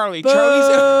meet Charlie. Boo.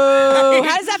 Charlie's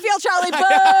How does that feel, Charlie?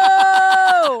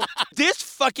 Boo! This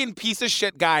fucking piece of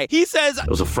shit guy. He says it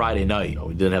was a Friday night.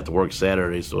 We didn't have to work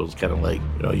Saturday, so it was kind of like,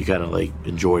 you kind of like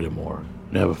enjoyed it more.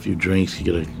 You have a few drinks, you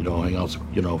get to, hang out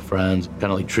with, friends, kind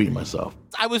of like treating myself.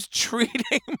 I was treating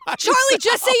myself. Charlie,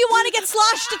 just say you want to get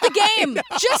sloshed at the game.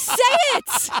 Just say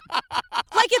it.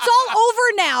 Like, it's all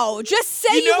over now. Just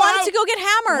say you wanted to go get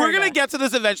hammered. We're going to get to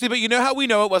this eventually, but you know how we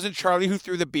know it wasn't Charlie who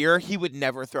threw the beer? He would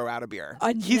never throw out a beer.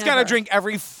 He's got to drink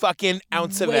every fucking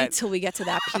ounce of it. Wait till we get to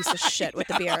that piece of shit with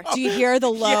the beer. Do you hear the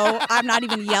low? Yeah. I'm not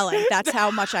even yelling. That's how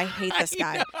much I hate this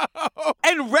guy.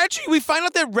 And Reggie, we find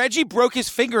out that Reggie broke his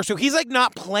finger, so he's like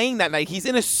not playing that night. He's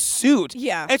in a suit.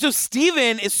 Yeah. And so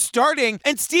Steven is starting,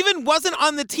 and Steven wasn't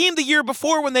on the team the year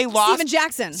before when they lost. Steven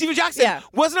Jackson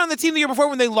wasn't on the team the year before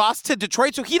when they lost to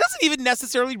Detroit, so he doesn't even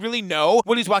necessarily really know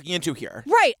what he's walking into here.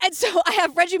 Right. And so I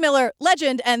have Reggie Miller,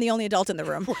 legend and the only adult in the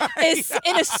room, is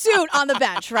in a suit on the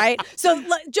bench, right? So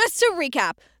just to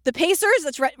recap, the Pacers,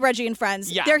 that's Reggie and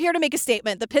friends, they're here to make a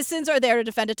statement. The Pistons are there to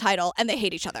defend a title, and they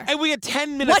hate each other. And we had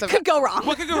 10 minutes What could go wrong?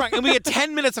 What could go wrong? And we had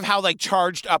 10 minutes of how,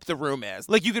 charged up the room is.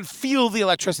 Like, you could feel the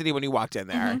electricity when you walked in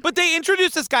there. Mm-hmm. But they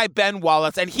introduced this guy, Ben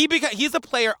Wallace, and he's a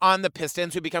player on the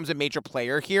Pistons who becomes a major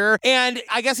player here. And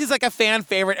I guess he's like a fan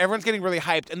favorite. Everyone's getting really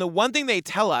hyped. And the one thing they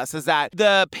tell us is that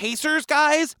the Pacers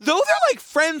guys, though they're,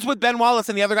 friends with Ben Wallace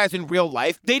and the other guys in real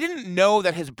life, they didn't know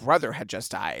that his brother had just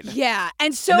died. Yeah,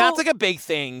 and so... And that's, a big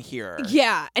thing here.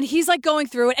 Yeah. And he's going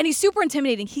through it, and he's super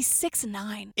intimidating. He's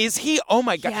 6'9". Is he? Oh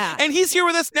my God. Yeah. And he's here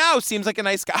with us now. Seems like a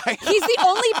nice guy. He's the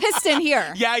only Piston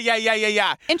here.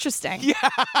 Yeah. Interesting. Yeah.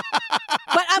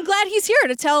 But I'm glad he's here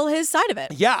to tell his side of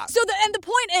it. Yeah. So the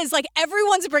point is,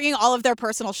 everyone's bringing all of their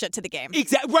personal shit to the game.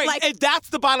 Exactly. Right. And that's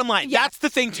the bottom line. Yeah. That's the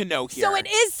thing to know here. So it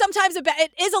is sometimes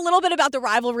it is a little bit about the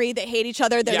rivalry. They hate each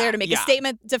other. They're there to make a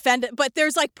statement, defend it. But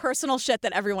there's personal shit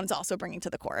that everyone's also bringing to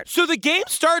the court. So the game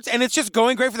starts, and it's just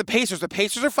going great for the Pacers. The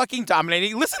Pacers are fucking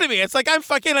dominating. Listen to me. It's like I'm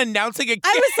fucking announcing a game.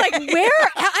 I was like, where?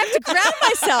 I have to ground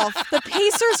myself. The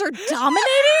Pacers are dominating?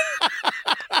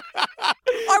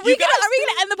 Are we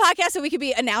gonna end the podcast so we could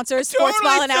be announcers, sports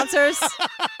ball announcers?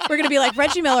 We're gonna be like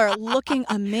Reggie Miller looking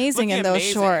amazing in those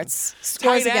shorts.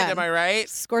 Scores Tight again. End, am I right?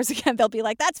 Scores again. They'll be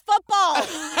like, that's football.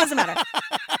 Doesn't matter.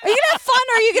 Are you gonna have fun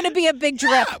or are you gonna be a big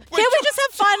drip? Can't we just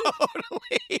have fun?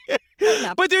 Totally.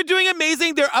 No. But they're doing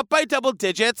amazing. They're up by double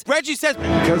digits. Reggie says,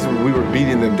 because we were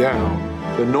beating them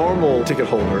down, the normal ticket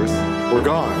holders were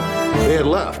gone. They had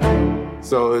left.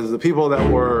 So it was the people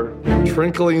that were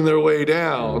trickling their way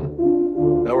down,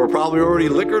 that were probably already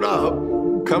liquored up,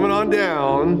 coming on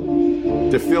down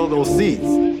to fill those seats.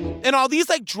 And all these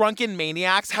drunken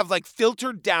maniacs have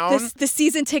filtered down. The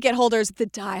season ticket holders, the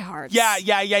diehards.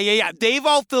 Yeah. They've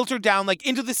all filtered down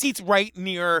into the seats right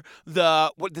near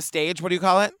the stage. What do you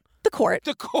call it? The court.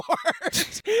 The court.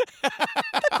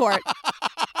 The court.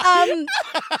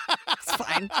 It's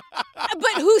fine.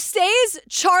 But who stays?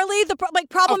 Charlie, the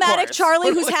problematic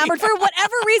Charlie, who's hammered for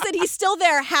whatever reason. He's still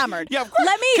there, hammered. Yeah, of course.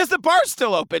 Because the bar's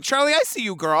still open. Charlie, I see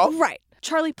you, girl. Right.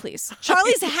 Charlie, please.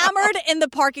 Charlie's hammered in the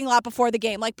parking lot before the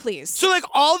game. Please. So,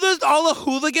 all the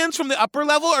hooligans from the upper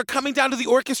level are coming down to the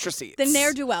orchestra seats. The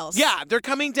ne'er-do-wells. Yeah, they're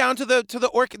coming down to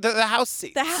the house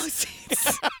seats. The house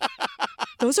seats.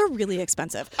 Those are really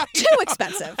expensive. Too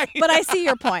expensive. But I see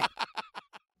your point.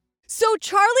 So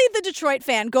Charlie, the Detroit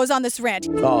fan, goes on this rant.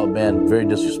 Oh, man, very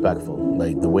disrespectful.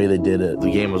 The way they did it,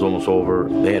 the game was almost over.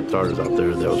 They had starters out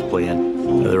there that was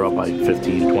playing. They're up by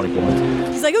 15, 20 points.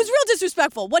 He's like, it was real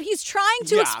disrespectful. What he's trying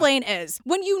to explain is,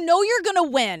 when you know you're going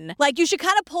to win, you should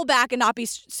kind of pull back and not be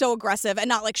so aggressive and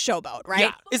not showboat, right?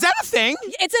 Yeah. Is that a thing?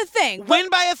 It's a thing. Win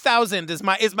by 1,000 is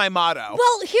my motto.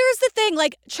 Well, here's the thing.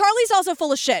 Charlie's also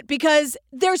full of shit because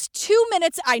there's 2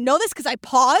 minutes. I know this because I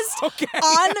paused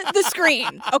on the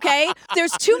screen, okay?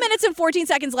 There's 2 minutes and 14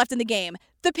 seconds left in the game.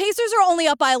 The Pacers are only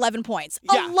up by 11 points.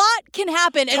 Yeah. A lot can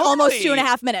happen in almost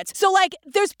 2.5 minutes. So,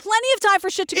 there's plenty of time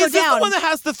for shit to go down. Is this the one that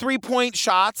has the 3-point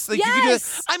shots?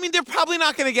 Yes. You can do they're probably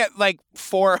not going to get,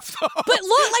 4 of those. But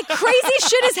look, crazy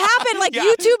shit has happened.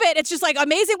 YouTube it. It's just,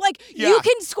 amazing. You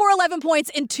can score 11 points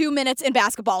in 2 minutes in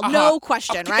basketball. No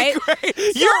question, right? Great.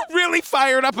 So, you're really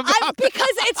fired up about that.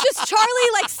 Because it's just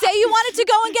Charlie, say you wanted to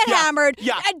go and get hammered.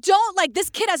 Yeah. And don't,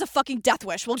 this kid has a fucking death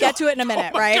wish. We'll get to it in a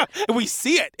minute, right? God. And we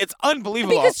see it. It's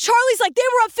unbelievable. Because Charlie's they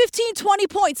were up 15, 20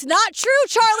 points. Not true,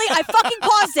 Charlie. I fucking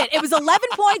paused it. It was 11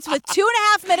 points with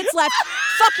 2.5 minutes left.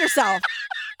 Fuck yourself.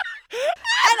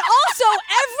 And also,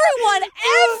 everyone And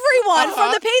everyone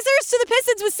from the Pacers to the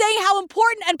Pistons was saying how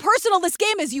important and personal this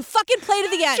game is. You fucking play to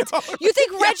the end. You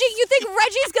think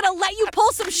Reggie's gonna let you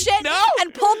pull some shit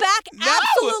and pull back? No.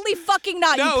 Absolutely fucking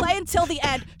not. No. You play until the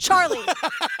end. Charlie.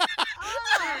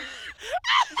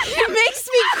 It makes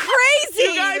me crazy.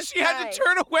 You guys, she had to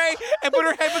turn away and put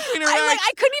her head between her legs.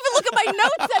 I couldn't even look at my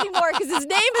notes anymore because his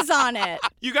name is on it.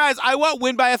 You guys, I want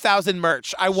Win by 1,000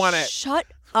 merch. I want it. Shut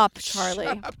up, Charlie.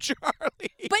 Shut up, Charlie.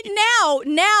 But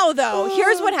now, though,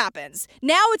 here's what happens.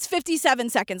 Now it's 57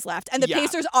 seconds left, and the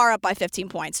Pacers are up by 15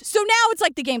 points. So now it's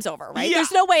like the game's over, right? Yeah.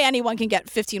 There's no way anyone can get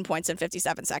 15 points in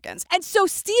 57 seconds. And so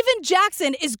Steven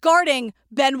Jackson is guarding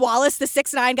Ben Wallace, the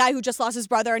 6'9" guy who just lost his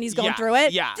brother and he's going through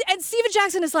it. Yeah. And Steven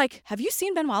Jackson is like, have you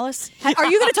seen Ben Wallace? Are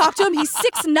you going to talk to him? He's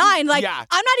 6'9". Like, I'm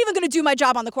not even going to do my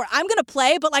job on the court. I'm going to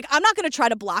play, but like, I'm not going to try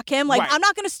to block him. Like, I'm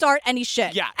not going to start any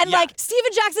shit. And like,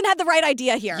 Steven Jackson had the right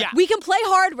idea here. We can play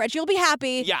hard. Reggie will be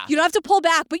happy. You don't have to pull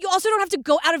back, but you also don't have to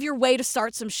go out of your way to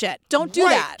start some shit. Don't do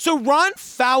that. So Ron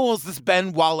fouls this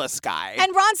Ben Wallace guy.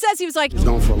 And Ron says he was like, He's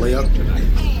going for a layup.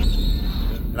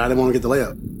 And I didn't want to get the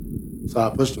layup. So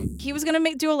I pushed him. He was going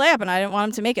to do a layup, and I didn't want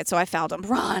him to make it, so I fouled him.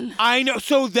 Ron. I know.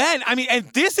 So then, I mean, and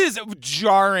this is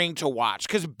jarring to watch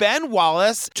because Ben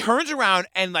Wallace turns around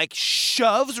and like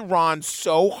shoves Ron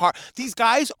so hard. These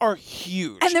guys are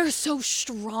huge. And they're so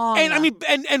strong. And I mean,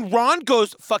 and Ron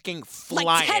goes fucking flying.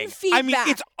 Like 10 feet I mean, back.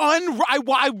 it's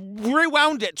I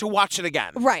rewound it to watch it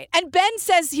again. Right. And Ben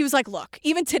says, he was like, look,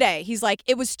 even today, he's like,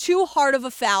 it was too hard of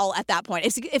a foul at that point.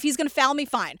 If he's going to foul me,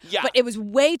 fine. Yeah. But it was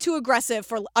way too aggressive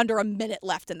for under a minute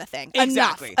left in the thing.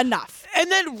 Exactly. Enough.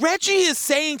 And then Reggie is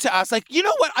saying to us, like, you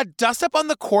know what? A dust-up on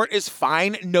the court is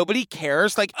fine. Nobody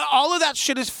cares. Like, all of that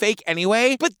shit is fake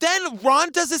anyway. But then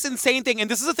Ron does this insane thing, and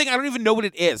this is a thing I don't even know what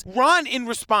it is. Ron, in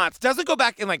response, doesn't go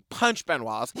back and, like, punch Ben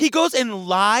Wallace. He goes and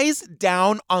lies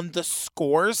down on the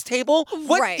scores table.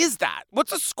 What is that?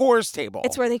 What's a scores table?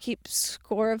 It's where they keep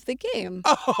score of the game.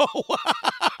 Oh,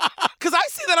 because I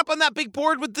see that up on that big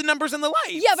board with the numbers and the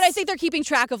lights. Yeah, but I think they're keeping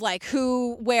track of, like,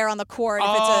 who, where on the court, if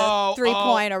it's a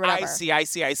 3-point or whatever. I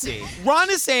see. Ron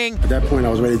is saying... At that point, I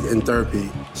was ready in therapy.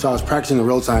 So I was practicing in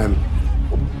real time.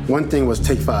 One thing was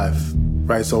take 5,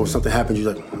 right? So if something happens,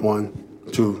 you're like, 1,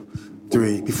 2,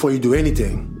 3. Before you do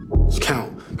anything, just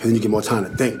count, because then you get more time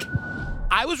to think.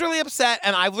 I was really upset,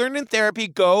 and I've learned in therapy,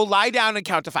 go lie down and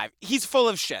count to 5. He's full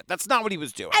of shit. That's not what he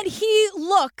was doing. And he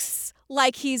looks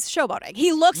like he's showboating.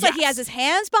 He looks like he has his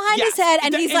hands behind his head,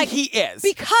 and he's like... he is.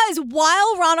 Because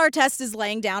while Ron Artest is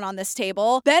laying down on this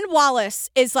table, Ben Wallace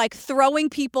is like throwing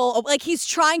people... Like he's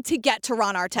trying to get to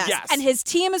Ron Artest. Yes. And his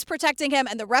team is protecting him,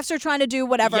 and the refs are trying to do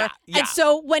whatever. Yeah. And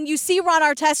so when you see Ron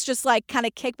Artest just like kind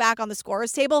of kick back on the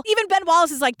scorer's table, even Ben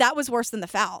Wallace is like, that was worse than the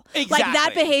foul. Exactly. Like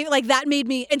that behavior, like that made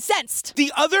me incensed.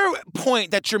 The other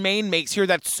point that Jermaine makes here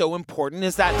that's so important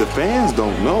is that... The fans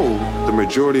don't know the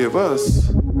majority of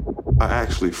us are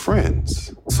actually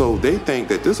friends. So they think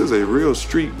that this is a real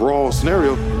street brawl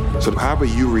scenario. So however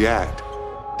you react,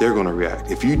 they're gonna react.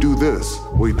 If you do this,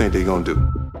 what do you think they're gonna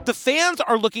do? The fans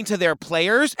are looking to their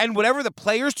players, and whatever the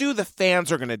players do, the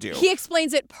fans are going to do. He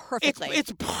explains it perfectly.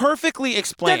 It's perfectly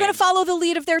explained. They're going to follow the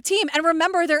lead of their team. And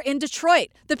remember, they're in Detroit.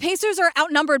 The Pacers are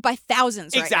outnumbered by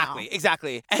thousands right now.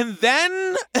 Exactly. And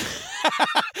then...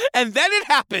 and then it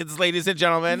happens, ladies and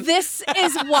gentlemen. This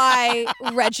is why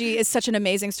Reggie is such an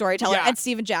amazing storyteller, and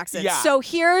Steven Jackson. Yeah. So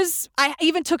I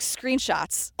even took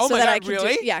screenshots. Oh so my that God, I could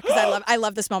really? because I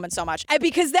love this moment so much. And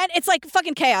because then it's like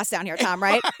fucking chaos down here, Tom,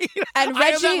 right? And I have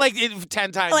Reggie... that like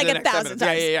 10 times. Like in the 1,000 next 7 times.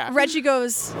 minutes. Yeah. Reggie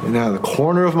goes... And out of the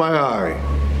corner of my eye,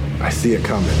 I see it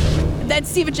coming. Then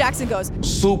Steven Jackson goes...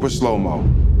 Super slow-mo.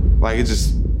 Like it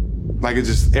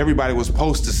just, everybody was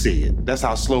supposed to see it. That's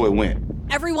how slow it went.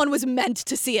 Everyone was meant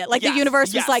to see it. Like Yes, the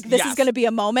universe was like, this yes. is going to be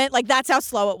a moment. Like that's how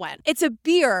slow it went. It's a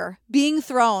beer being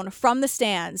thrown from the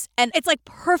stands, and it's like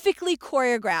perfectly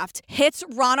choreographed. Hits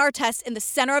Ron Artest in the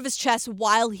center of his chest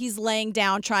while he's laying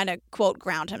down trying to, quote,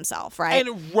 ground himself, right?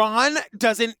 And Ron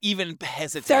doesn't even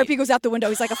hesitate. Therapy goes out the window.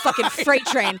 He's like a fucking freight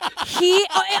train. He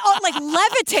like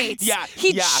levitates. Yeah,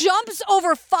 He jumps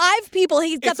over 5 people.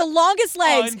 He's got the longest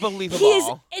legs. Unbelievable. He is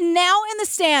now in the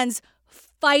stands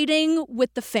fighting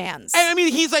with the fans. And I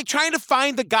mean, he's like trying to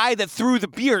find the guy that threw the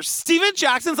beer. Steven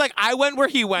Jackson's like, I went where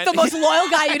he went. The most loyal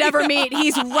guy you'd ever meet.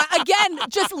 He's, again,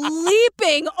 just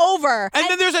leaping over. And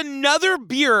then there's another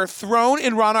beer thrown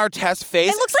in Ron Artest's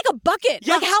face. It looks like a bucket.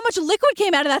 Yeah. Like how much liquid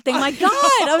came out of that thing. My God.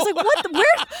 I was like,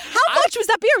 how much was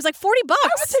that beer? It was like $40. I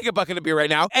would take a bucket of beer right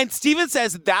now. And Steven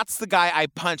says, that's the guy I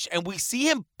punched. And we see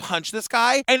him punch this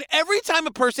guy. And every time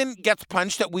a person gets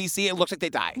punched that we see, it looks like they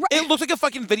die. Right. It looks like a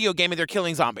fucking video game and they're killing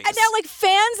killing zombies. And now, like,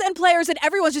 fans and players and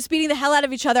everyone's just beating the hell out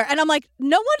of each other. And I'm like,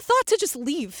 no one thought to just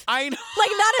leave. I know.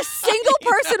 Like, not a single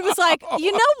person was like,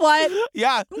 you know what?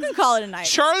 Yeah. I'm going to call it a night.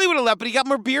 Charlie would have left, but he got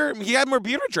more beer. He had more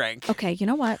beer to drink. Okay, you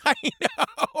know what? I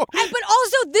know. But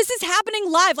also, this is happening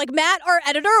live. Like, Matt, our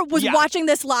editor, was watching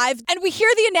this live, and we hear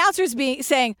the announcers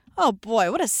saying, oh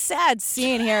boy, what a sad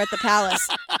scene here at the Palace.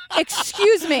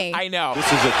 Excuse me. I know. This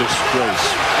is a disgrace.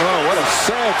 Oh, what a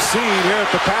sad scene here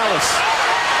at the Palace.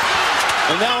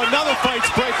 And now another fight's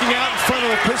breaking out in front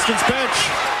of the Pistons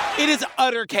bench. It is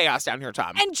utter chaos down here,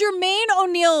 Tom. And Jermaine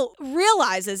O'Neal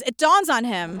realizes, it dawns on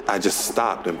him. I just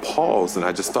stopped and paused and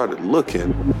I just started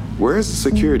looking. Where's the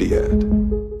security at?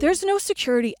 There's no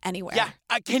security anywhere. Yeah.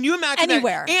 Can you imagine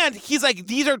anywhere? That? And he's like,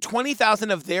 these are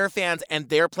 20,000 of their fans and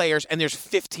their players, and there's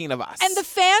 15 of us. And the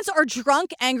fans are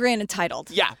drunk, angry, and entitled.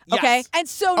 Yeah. Okay? Yes. And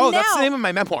so now... now... that's the name of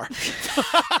my memoir.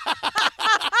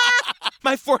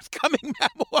 My forthcoming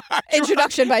memoir.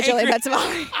 Introduction by Jillian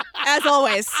Benzamari. As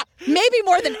always. Maybe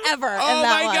more than ever in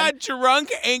that one. God,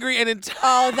 drunk, angry, and entitled.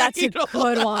 Oh, that's a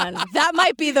good one. That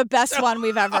might be the best one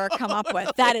we've ever come up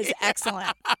with. That is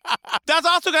excellent. That's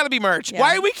also got to be merch. Yeah.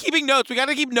 Why are we keeping notes? We got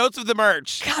to keep notes of the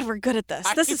merch. God, we're good at this.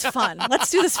 This is fun.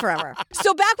 Let's do this forever.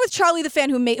 So back with Charlie, the fan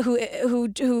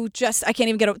who just, I can't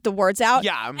even get the words out.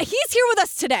 Yeah. He's here with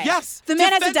us today. Yes. The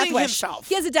man has a death Defending wish. himself.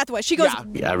 He has a death wish. He goes,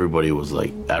 Yeah, everybody was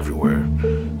like everywhere.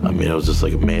 I mean, it was just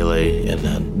like a melee, and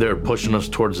then they were pushing us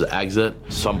towards the exit.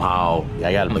 Somehow,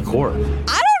 I got in the court. I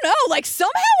don't know. Like,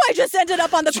 somehow I just ended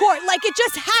up on the court. Like, it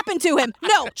just happened to him.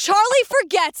 No, Charlie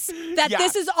forgets that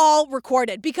this is all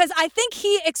recorded because I think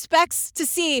he expects to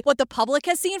see what the public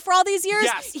has seen for all these years.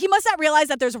 Yes. He must not realize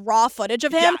that there's raw footage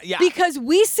of him because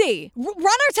we see Ron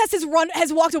Artest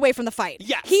has walked away from the fight.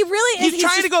 Yes. He really is. He's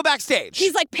trying to go backstage.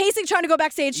 He's like pacing, trying to go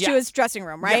backstage to his dressing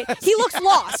room, right? Yes. He looks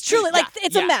lost, truly. Like,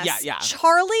 it's a mess. Yeah.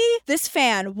 Charlie, this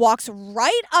fan, walks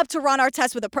right up to Ron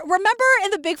Artest with remember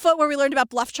in the Bigfoot where we learned about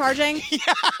bluff charging?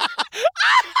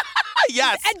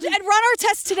 Yes. And Ron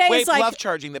Artest today is like... bluff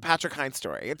charging, the Patrick Hines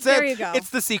story. There you go.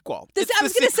 It's the sequel. I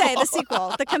was going to say the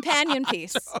sequel, the companion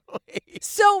piece. Totally.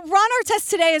 So Ron Artest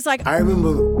today is like... I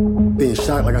remember being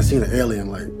shocked like I seen an alien.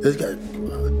 Like, this guy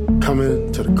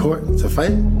coming to the court to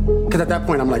fight? Because at that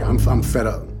point, I'm like, I'm fed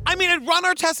up. I mean, and Ron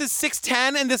Artest is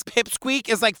 6'10", and this pipsqueak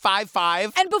is like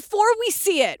 5'5". And before we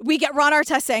see it, we get Ron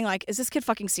Artest saying, like, is this kid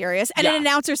fucking serious? And an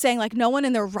announcer saying, like, no one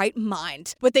in their right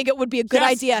mind would think it would be a good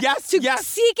idea to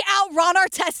seek out Ron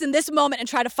Artest in this moment and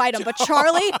try to fight him. But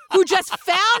Charlie, who just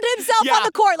found himself on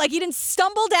the court, like he didn't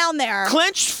stumble down there.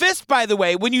 Clenched fist, by the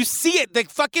way, when you see it, the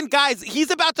fucking guys, he's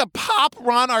about to pop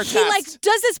Ron Artest. He, like,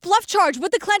 does this bluff charge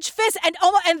with the clenched fist and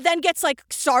then gets, like,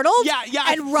 startled. Yeah.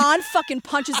 And Ron fucking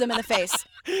punches him in the face.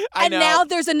 I know. Now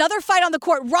there's another fight on the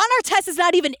court. Ron Artest is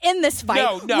not even in this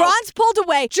fight. No. Ron's pulled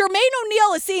away. Jermaine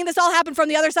O'Neal is seeing this all happen from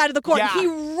the other side of the court. Yeah. He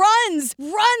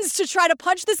runs to try to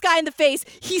punch this guy in the face.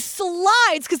 He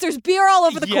slides because there's beer all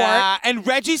over the court. Yeah, and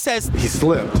Reggie says... He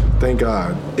slipped, thank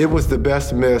God. It was the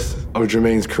best miss of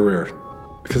Jermaine's career.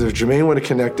 Because if Jermaine would have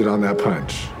connected on that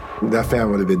punch, that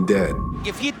fan would have been dead.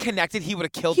 If he had connected, he would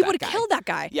have killed that guy. He would have killed that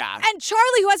guy. Yeah. And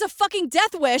Charlie, who has a fucking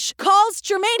death wish, calls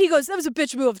Jermaine. He goes, that was a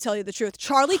bitch move, to tell you the truth.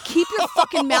 Charlie, keep your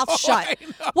fucking mouth shut.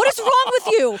 What is wrong with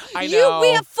you? I know.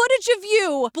 We have footage of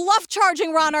you bluff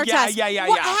charging Ron Artest. Yeah.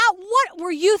 What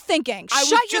were you thinking?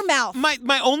 Shut your mouth.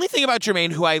 My only thing about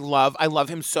Jermaine, who I love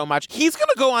him so much, he's going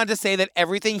to go on to say that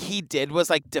everything he did was,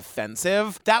 like,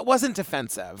 defensive. That wasn't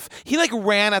defensive. He, like,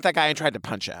 ran at that guy and tried to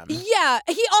punch him. Yeah.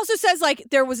 He also says, like,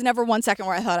 there was never 1 second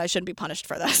where I thought I shouldn't be punished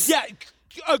for this. Yeah.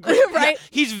 Agreed. Right? Yeah,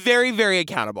 he's very, very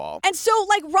accountable. And so,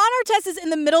 like, Ron Artest is in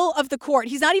the middle of the court.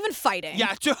 He's not even fighting.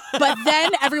 Yeah. But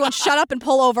then everyone shut up and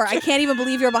pull over. I can't even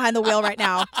believe you're behind the wheel right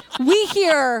now. We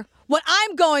hear what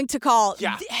I'm going to call,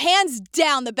 hands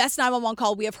down, the best 911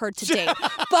 call we have heard to date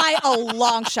by a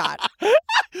long shot.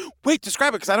 Wait,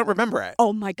 describe it, because I don't remember it.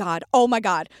 Oh, my God.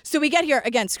 So we get here,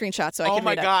 again, screenshot so I can read it. Oh,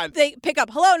 my God. They pick up,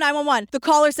 hello, 911. The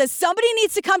caller says, somebody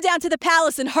needs to come down to the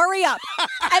Palace and hurry up.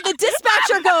 And the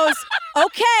dispatcher goes,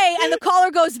 okay. And the caller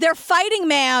goes, they're fighting,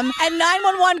 ma'am. And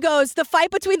 911 goes, the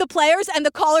fight between the players. And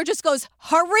the caller just goes,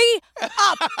 hurry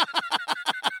up.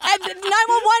 And 911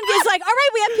 is like, all right,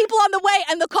 we have people on the way.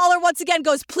 And the caller once again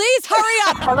goes, please hurry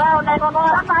up. Hello,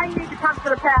 911. Somebody needs to come to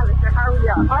the Palace and hurry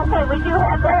up. Okay, we do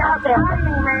have that out there.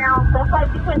 The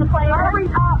fight between the players. Hurry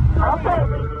up.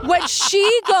 Okay. When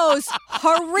she goes,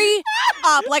 hurry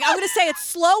up. Like, I'm going to say it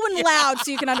slow and loud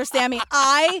so you can understand me.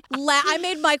 I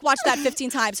made Mike watch that 15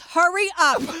 times. Hurry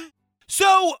up.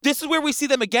 So this is where we see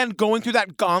them again going through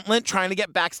that gauntlet, trying to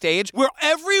get backstage, where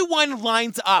everyone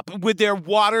lines up with their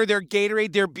water, their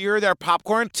Gatorade, their beer, their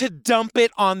popcorn to dump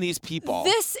it on these people.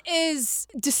 This is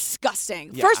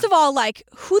disgusting. Yeah. First of all, like,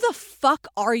 who the fuck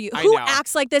are you? I Who know.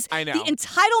 acts like this? I know. The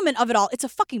entitlement of it all. It's a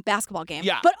fucking basketball game.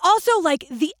 Yeah. But also, like,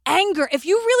 the anger. If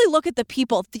you really look at the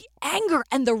people, the anger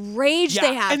and the rage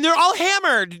they have. And they're all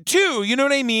hammered, too. You know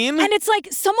what I mean? And it's like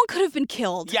someone could have been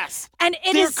killed. Yes. And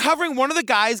They're covering, one of the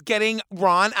guys getting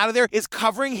Ron out of there is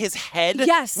covering his head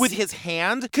with his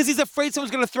hand because he's afraid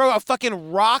someone's going to throw a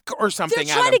fucking rock or something at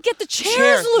him. They're trying to get the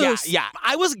chairs loose. Yeah.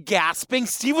 I was gasping.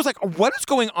 Steve was like, what is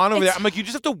going on over there? I'm like, you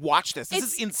just have to watch this. This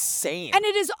is insane. And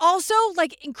it is also,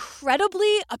 like,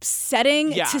 incredibly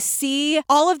upsetting to see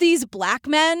all of these black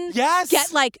men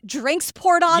get, like, drinks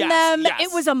poured on them. Yes.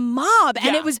 It was a mob.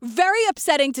 And it was very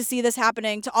upsetting to see this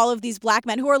happening to all of these black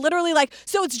men who are literally like,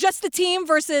 so it's just the team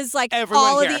versus, like, Everyone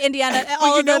all here. of the Indiana, Well,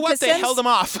 all you of the know what? Pistons. They held him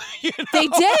off. You know? They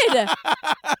did.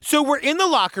 So we're in the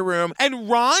locker room, and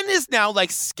Ron is now,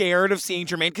 like, scared of seeing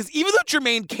Jermaine, because even though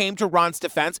Jermaine came to Ron's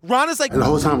defense, Ron is like... And the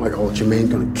whole time, like, oh, Jermaine's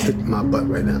gonna kick my butt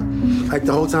right now. Like,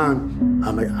 the whole time,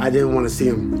 I'm like, I didn't want to see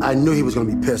him. I knew he was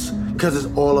gonna be pissed, because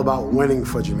it's all about winning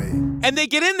for Jermaine. And they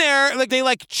get in there, like, they,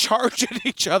 like, charge at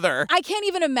each other. I can't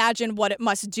even imagine what it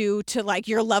must do to, like,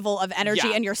 your level of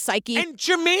energy and your psyche. And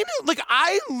Jermaine, like,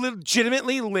 I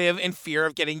legitimately live in fear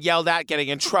of getting yelled at, getting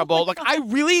in trouble. Like, I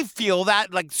really feel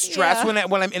that, like, stress when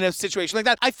I'm in a situation like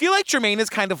that. I feel like Jermaine is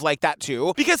kind of like that,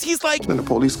 too, because he's like... Then the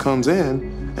police comes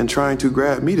in and trying to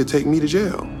grab me to take me to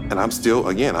jail. And I'm still,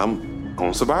 again, I'm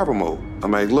on survival mode.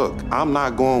 I'm like, look, I'm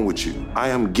not going with you. I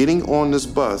am getting on this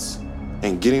bus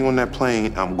and getting on that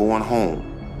plane. I'm going home.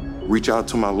 Reach out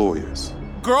to my lawyers.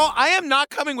 Girl, I am not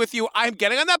coming with you. I'm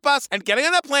getting on that bus and getting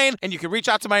on that plane, and you can reach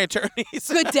out to my attorneys.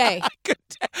 Good day. Good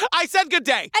day. I said good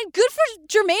day. And good for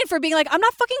Jermaine for being like, I'm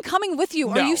not fucking coming with you.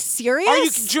 No. Are you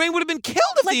serious? Jermaine would have been killed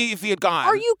if he had gone.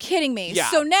 Are you kidding me? Yeah.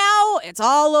 So now it's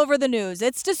all over the news.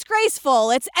 It's disgraceful.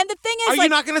 And the thing is, Are you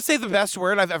not going to say the best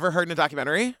word I've ever heard in a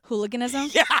documentary? Hooliganism?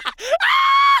 Yeah.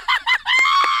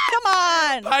 Come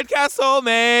on. Podcast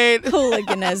soulmate.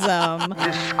 Hooliganism.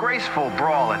 Disgraceful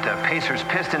brawl at the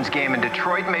Pacers-Pistons game in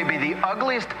Detroit may be the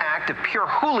ugliest act of pure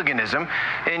hooliganism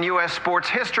in U.S. sports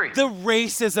history. The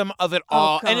racism of it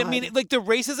all. And I God. mean, like, the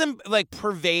racism, like,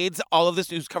 pervades all of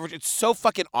this news coverage. It's so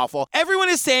fucking awful. Everyone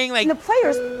is saying, like... The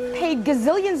players paid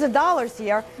gazillions of dollars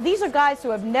here. These are guys who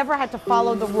have never had to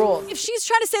follow the rules. If she's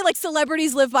trying to say, like,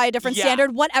 celebrities live by a different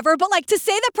standard, whatever, but, like, to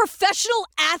say that professional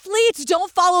athletes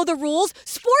don't follow the rules,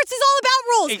 sports is all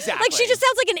about rules. Exactly. Like, she just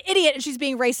sounds like an idiot and she's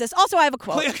being racist. Also, I have a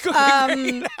quote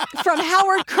from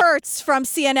Howard Kurtz from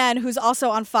CNN, who's also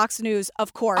on Fox News,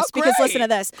 of course, because listen to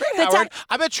this. Great, Howard.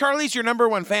 I bet Charlie's your number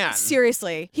one fan.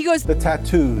 Seriously. He goes, the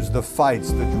tattoos, the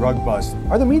fights, the drug bust.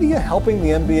 Are the media helping the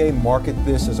NBA market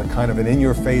this as a kind of an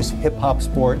in-your-face hip-hop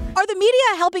sport? Are the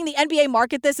media helping the NBA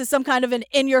market this as some kind of an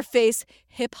in-your-face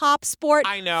hip-hop sport?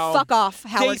 I know. Fuck off,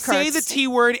 Howard Kurtz. They say the T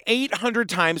word 800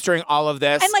 times during all of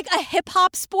this. And like a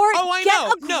hip-hop sport? Oh, I Get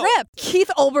know. a grip. Keith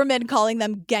Olbermann calling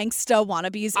them gangsta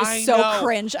wannabes is so know.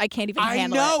 cringe. I can't even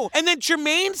handle I know. And then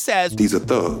Jermaine says... These are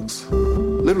thugs.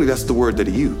 Literally, that's the word that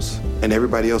he used. And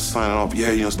everybody else signing off,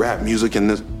 yeah, you know, it's rap music and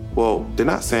this. Well, they're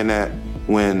not saying that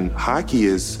when hockey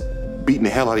is beating the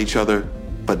hell out of each other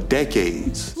for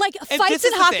decades. Like, And fights this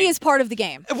in is the hockey thing. is part of the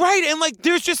game. Right, and like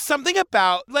there's just something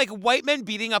about like white men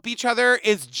beating up each other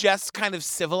is just kind of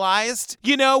civilized,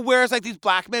 you know, whereas like these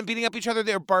black men beating up each other,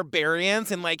 they're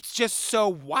barbarians and like it's just so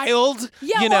wild.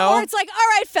 Yeah, you know? or it's like, all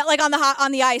right, like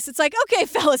on the ice, it's like, okay,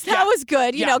 fellas, that was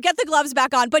good. You know, get the gloves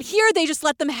back on. But here they just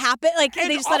let them happen. Like And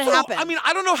they just also, let it happen. I mean,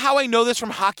 I don't know how I know this from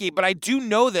hockey, but I do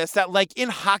know this, that like in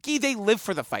hockey, they live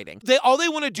for the fighting. All they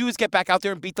want to do is get back out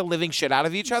there and beat the living shit out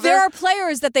of each other. There are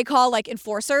players that they call like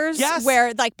enforcers,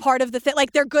 where like part of the thing,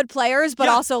 like they're good players, but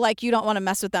also like you don't want to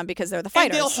mess with them because they're the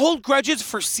fighters. And they'll hold grudges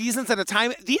for seasons at a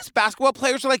time. These basketball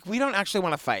players are like, we don't actually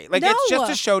want to fight. Like, it's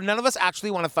just a show. None of us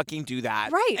actually want to fucking do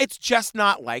that. Right. It's just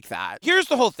not like that. Here's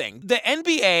the whole thing. The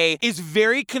NBA is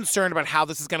very concerned about how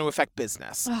this is going to affect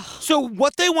business. So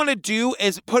what they want to do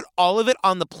is put all of it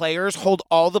on the players, hold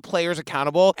all the players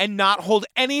accountable, and not hold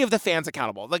any of the fans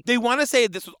accountable. Like, they want to say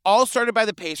this was all started by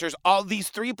the Pacers. All these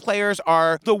three players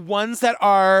are the ones that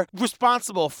are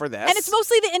responsible for this. And it's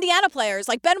mostly the Indiana players.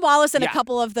 Like Ben Wallace and a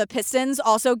couple of the Pistons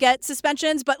also get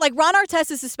suspensions, but like Ron Artest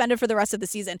is suspended for the rest of the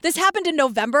season. This happened in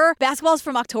November. Basketball is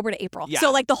from October to April. Yeah.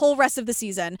 So like the whole rest of the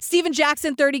season. Steven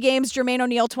Jackson, 30 games. Jermaine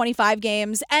O'Neal, 25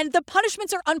 games. And the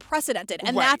punishments are unprecedented.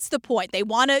 And that's the point. They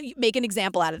want to make an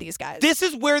example out of these guys. This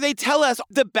is where they tell us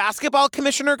the basketball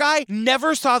commissioner guy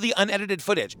never saw the unedited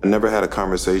footage. I never had a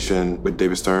conversation with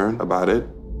David Stern about it.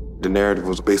 The narrative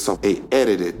was based off a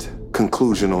edited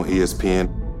conclusion on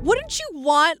ESPN. Wouldn't you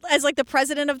want, as like the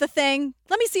president of the thing,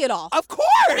 let me see it all. Of course.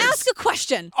 Ask a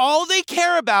question. All they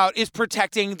care about is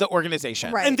protecting the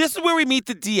organization. Right. And this is where we meet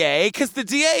the DA, because the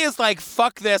DA is like,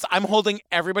 fuck this, I'm holding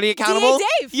everybody accountable. DA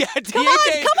Dave. Yeah, DA Come on,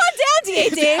 Dave. come on down, DA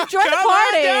Dave. Join the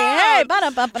party. Hey,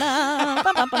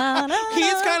 ba-da-ba-ba-da.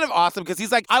 He's kind of awesome, because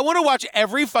he's like, I want to watch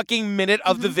every fucking minute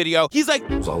of the video. He's like,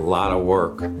 There's a lot of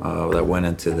work that went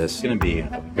into this. It's going to be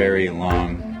a very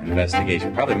long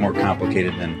investigation, probably more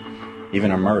complicated than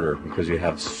even a murder, because you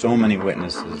have so many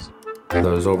witnesses.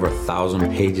 There's over 1,000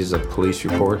 pages of police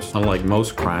reports. Unlike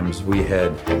most crimes, we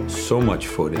had so much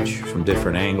footage from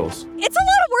different angles. It's a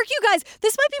lot of work, you guys.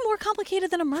 This might be more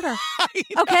complicated than a murder.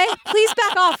 Okay? Please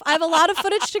back off. I have a lot of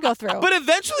footage to go through. but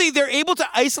eventually they're able to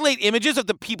isolate images of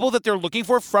the people that they're looking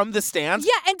for from the stands.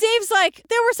 Yeah, and Dave's like,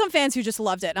 there were some fans who just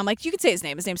loved it. And I'm like, you could say his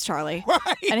name. His name's Charlie.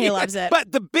 Right. And he loves it.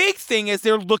 But the big thing is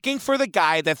they're looking for the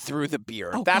guy that threw the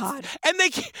beer. Oh, God. And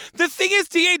the thing is,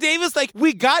 DA Davis, like,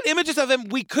 we got images of him.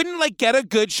 We couldn't, like, get a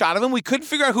good shot of him. We couldn't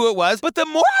figure out who it was. But the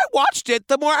more I watched it,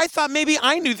 the more I thought maybe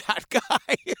I knew that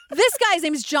guy. This guy's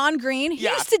name is John Green. He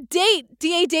Yeah. used to date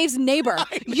DA Dave's neighbor.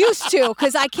 Used to,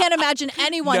 because I can't imagine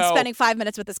anyone No. spending 5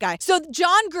 minutes with this guy. So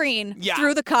John Green Yeah.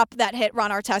 threw the cup that hit Ron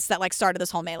Artest that like started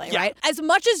this whole melee, Yeah. right? As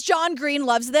much as John Green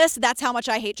loves this, that's how much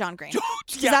I hate John Green.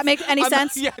 Does Yeah. that make any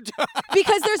sense? Yeah.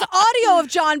 Because there's audio of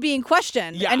John being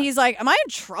questioned. Yeah. And he's like, am I in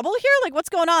trouble here? Like, what's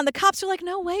going on? The cops are like,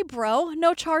 no way, bro.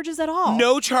 No charges at all.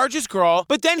 No charges, girl.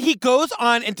 But then he goes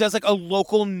on and does like a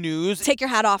local news. Take your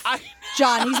hat off.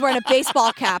 John, he's wearing a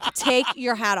baseball cap. Take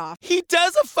your hat off. He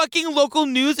does a fucking local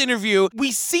news interview.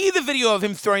 We see the video of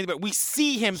him throwing the beer. We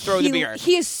see him throw the beer.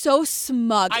 He is so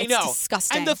smug. I It's know.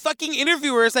 disgusting. And the fucking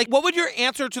interviewer is like, what would your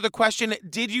answer to the question,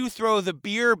 did you throw the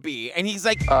beer be? And he's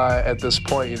like, At this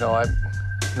point, I'm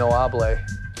no oblate.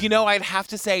 you know, I'd have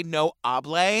to say no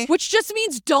oblate. Which just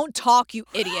means don't talk, you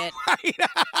idiot.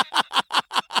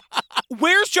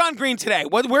 Where's John Green today?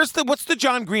 What's the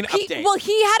John Green update? Well,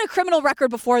 he had a criminal record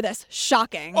before this.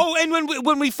 Shocking. Oh, and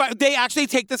when they actually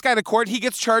take this guy to court, he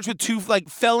gets charged with 2 like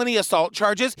felony assault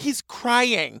charges. He's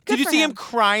crying. Good Did you for see him. him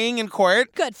crying in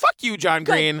court? Good. Fuck you, John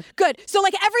Green. Good. So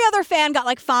like every other fan got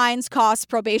like fines, costs,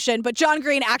 probation, but John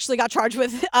Green actually got charged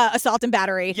with assault and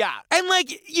battery. Yeah. And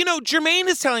like, Jermaine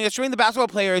is telling us, Jermaine, the basketball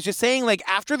player, is just saying like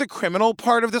after the criminal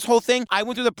part of this whole thing, I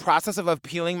went through the process of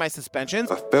appealing my suspensions.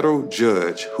 A federal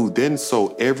judge who then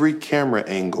saw every camera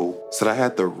angle said I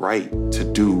had the right to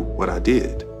do what I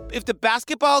did. If the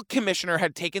basketball commissioner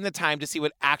had taken the time to see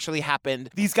what actually happened,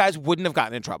 these guys wouldn't have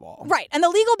gotten in trouble. Right. And the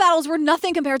legal battles were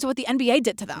nothing compared to what the NBA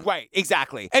did to them. Right,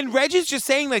 exactly. And Reggie's just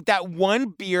saying like that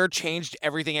one beer changed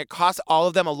everything. It cost all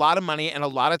of them a lot of money and a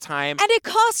lot of time. And it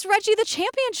cost Reggie the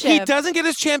championship. He doesn't get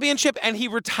his championship and he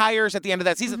retires at the end of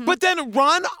that season. Mm-hmm. But then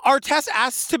Ron Artest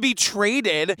asks to be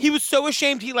traded. He was so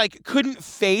ashamed he like couldn't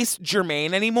face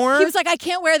Jermaine anymore. He was like, I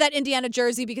can't wear that Indiana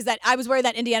jersey because I was wearing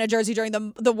that Indiana jersey during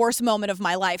the worst moment of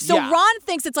my life. So Yeah. Ron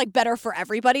thinks it's like better for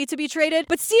everybody to be traded.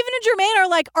 But Steven and Jermaine are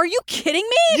like, are you kidding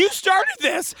me? You started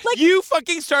this. Like, you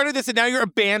fucking started this and now you're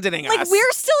abandoning us. Like,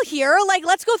 we're still here. Like,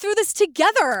 let's go through this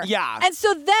together. Yeah. And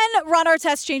so then Ron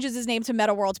Artest changes his name to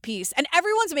Meta World Peace. And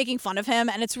everyone's making fun of him.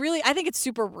 And I think it's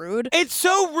super rude. It's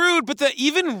so rude, but the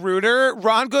even ruder,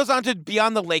 Ron goes on to be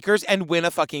on the Lakers and win a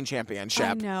fucking championship.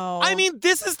 I know. I mean,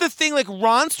 this is the thing. Like,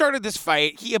 Ron started this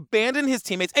fight. He abandoned his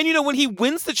teammates. And, when he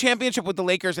wins the championship with the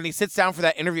Lakers and he sits down for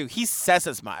that interview, he says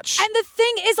as much. And the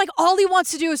thing is, like, all he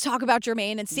wants to do is talk about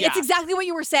Jermaine and Steve. Yeah. It's exactly what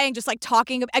you were saying, just like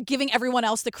talking, giving everyone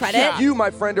else the credit. Yeah. You, my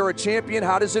friend, are a champion.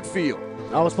 How does it feel?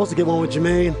 I was supposed to get one with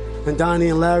Jermaine and Donnie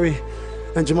and Larry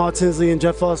and Jamal Tinsley and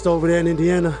Jeff Foster over there in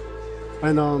Indiana.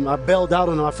 And I bailed out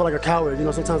on them. I feel like a coward.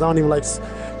 Sometimes I don't even like,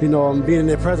 being in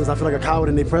their presence. I feel like a coward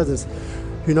in their presence,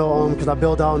 because I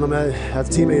bailed out on them as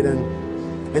a teammate.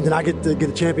 And then I get a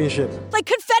championship. Like,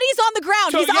 confetti's on the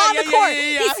ground. So, He's on the court.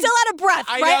 He's still out of breath,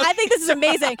 I right? know. I think this is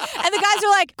amazing. And the guys are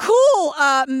like, cool,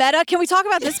 Meta, can we talk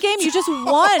about this game? You just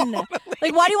won.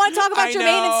 Like, why do you want to talk about I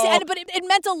Jermaine? know. But it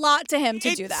meant a lot to him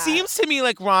to do that. It seems to me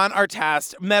like Ron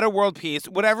Artest, Meta World Peace,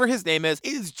 whatever his name is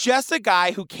just a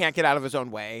guy who can't get out of his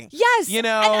own way. Yes. And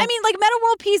I mean, like, Meta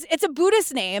World Peace, it's a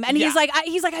Buddhist name. And he's Yeah. like,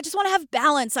 I just want to have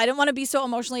balance. I didn't want to be so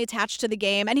emotionally attached to the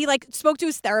game. And he, like, spoke to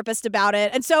his therapist about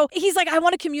it. And so he's like, I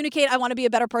want to communicate. I want to be a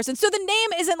better person. So the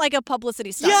name isn't like a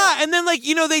publicity stunt. Yeah, and then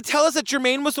they tell us that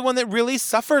Jermaine was the one that really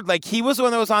suffered. Like, he was the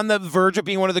one that was on the verge of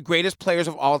being one of the greatest players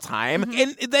of all time. Mm-hmm.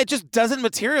 And that just doesn't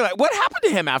materialize. What happened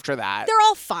to him after that? They're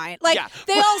all fine. Like, Yeah.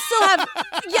 they all still have,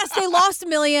 yes, they lost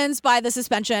millions by the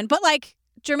suspension, but like,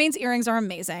 Jermaine's earrings are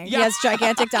amazing. Yeah. He has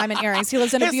gigantic diamond earrings. He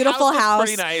lives in a His beautiful house house.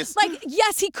 is pretty nice. Like,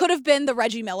 yes, he could have been the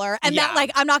Reggie Miller, and that,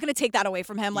 like, I'm not going to take that away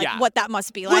from him. Like, what that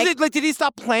must be like. Was it like, did he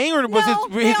stop playing, or was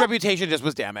it his reputation just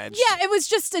was damaged? Yeah, it was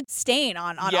just a stain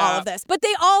on all of this. But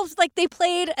they all, like, they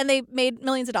played and they made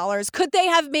millions of dollars. Could they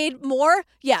have made more?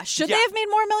 Yeah. Should they have made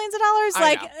more millions of dollars?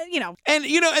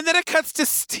 And then it cuts to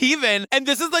Steven, and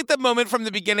this is like the moment from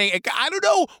the beginning. I don't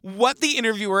know what the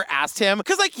interviewer asked him,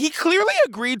 because like he clearly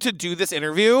agreed to do this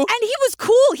interview. And he was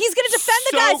cool. He's going to defend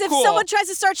the guys if someone tries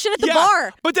to start shit at the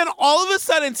bar. But then all of a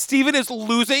sudden, Steven is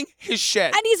losing his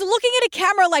shit. And he's looking at a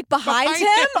camera like behind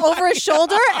him over his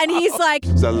shoulder, and he's like,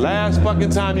 It's the last fucking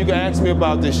time you can ask me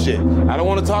about this shit. I don't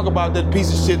want to talk about that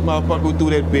piece of shit motherfucker who threw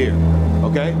that beer.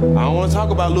 Okay? I don't want to talk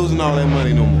about losing all that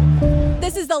money no more.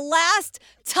 This is the last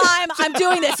time I'm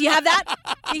doing this. You have that?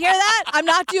 You hear that? I'm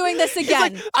not doing this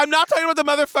again. Like, I'm not talking about the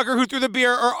motherfucker who threw the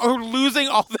beer or losing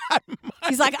all that money.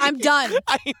 He's like, I'm done.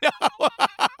 I know.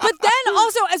 But then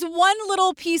also, as one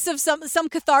little piece of some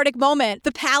cathartic moment,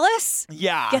 the palace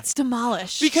gets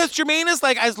demolished. Because Jermaine is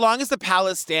like, as long as the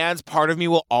palace stands, part of me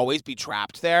will always be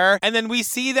trapped there. And then we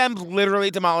see them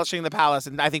literally demolishing the palace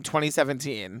in, I think,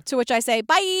 2017. To which I say,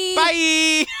 bye.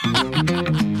 Bye.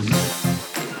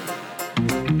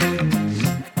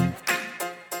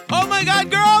 Oh my God,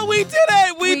 girl, we did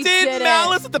it! We did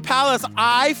Malice at the Palace.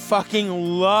 I fucking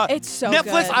love it. It's so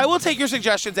Netflix, good. I will take your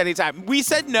suggestions anytime. We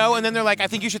said no, and then they're like, I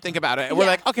think you should think about it. And we're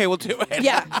like, okay, we'll do it.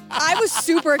 Yeah. I was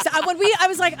super excited. I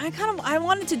was like, I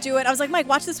wanted to do it. I was like, Mike,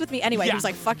 watch this with me anyway. He was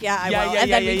like, fuck yeah, I will.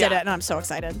 And then we did it, and I'm so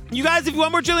excited. You guys, if you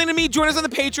want more Jillian and me, join us on the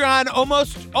Patreon.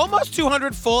 Almost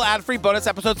 200 full ad-free bonus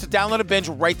episodes to download and binge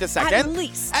right this second. At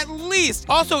least.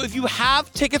 Also, if you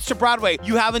have tickets to Broadway,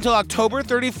 you have until October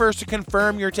 31st to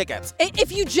confirm your tickets.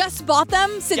 If you just bought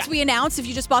them since we announced, if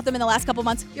you just bought them in the last couple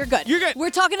months, you're good. You're good. We're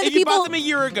talking to the if people. You bought them a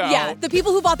year ago. Yeah, the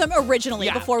people who bought them originally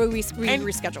before we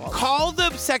rescheduled. Call the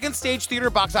Second Stage Theater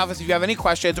box office if you have any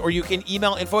questions, or you can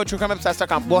email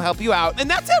info@truecrimeobsessed.com. We'll help you out. And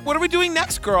that's it. What are we doing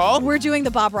next, girl? We're doing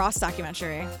the Bob Ross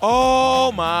documentary.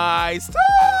 Oh, my stars.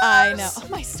 I know. Oh,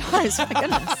 my stars. My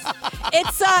goodness.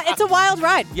 It's a wild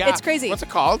ride. Yeah. It's crazy. What's it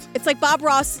called? It's like Bob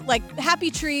Ross, like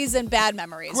Happy Trees and Bad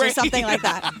Memories Great. or something like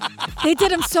that. They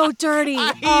did him so dirty.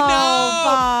 I know.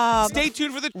 Bob. Stay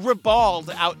tuned for the Ribald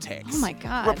outtakes. Oh my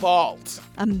God. Ribald.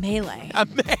 A melee.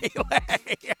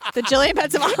 The Jillian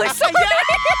Benzimali story.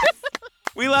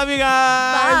 We love you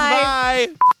guys. Bye.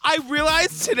 I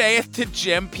realized today at the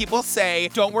gym, people say,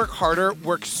 don't work harder,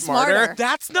 work smarter.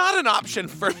 That's not an option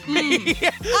for me.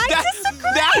 I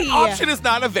disagree. That option is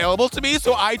not available to me,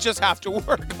 so I just have to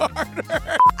work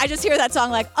harder. I just hear that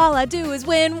song like, all I do is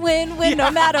win, win, win, no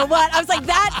matter what. I was like,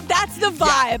 that's the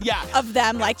vibe of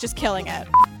them, like, just killing it.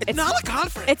 It's not a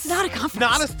conference. It's not a conference.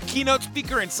 Not a keynote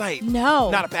speaker in sight. No.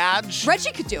 Not a badge.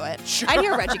 Reggie could do it. Sure. I'd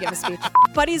hear Reggie give a speech.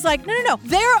 But he's like, no.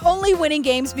 They're only winning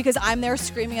games because I'm there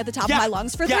screaming at the top of my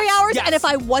lungs for 3 hours. Yes. And if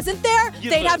I wasn't there,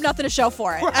 You'd they'd lose. have nothing to show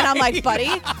for it. Right. And I'm like,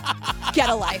 buddy, get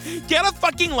a life. Get a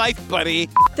fucking life, buddy.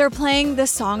 They're playing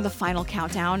this song, The Final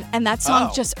Countdown, and that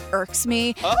song just irks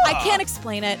me. I can't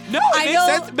explain it. No, I it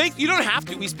know makes sense. You don't have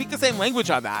to. We speak the same language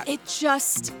on that.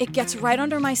 It gets right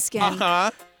under my skin.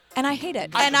 Uh-huh. And I hate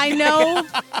it. And I know.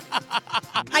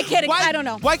 I can't. I don't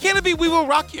know. Why can't it be We Will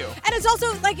Rock You? And it's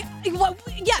also like,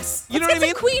 yes. You know let's what I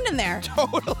get some Queen in there.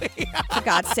 Totally. For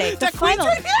God's sake. That Queen's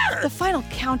right there. The Final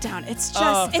Countdown. It's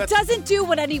just, it doesn't do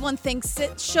what anyone thinks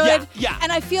it should. Yeah.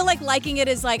 And I feel like liking it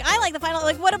is like, I like the final,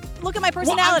 like, look at my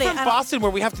personality. Well, I'm from Boston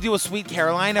where we have to deal with Sweet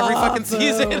Caroline every fucking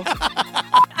season.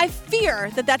 I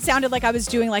fear that sounded like I was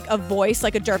doing like a voice,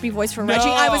 like a derpy voice for Reggie.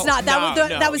 I was not.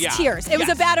 That was tears. It was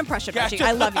a bad impression, Reggie.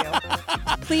 I love you.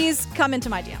 Please come into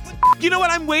my DMs. You know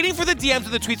what? I'm waiting for the DMs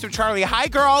and the tweets from Charlie. Hi,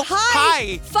 girl.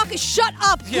 Hi. Fuck, shut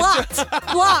up. Blocked.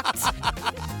 Blocked.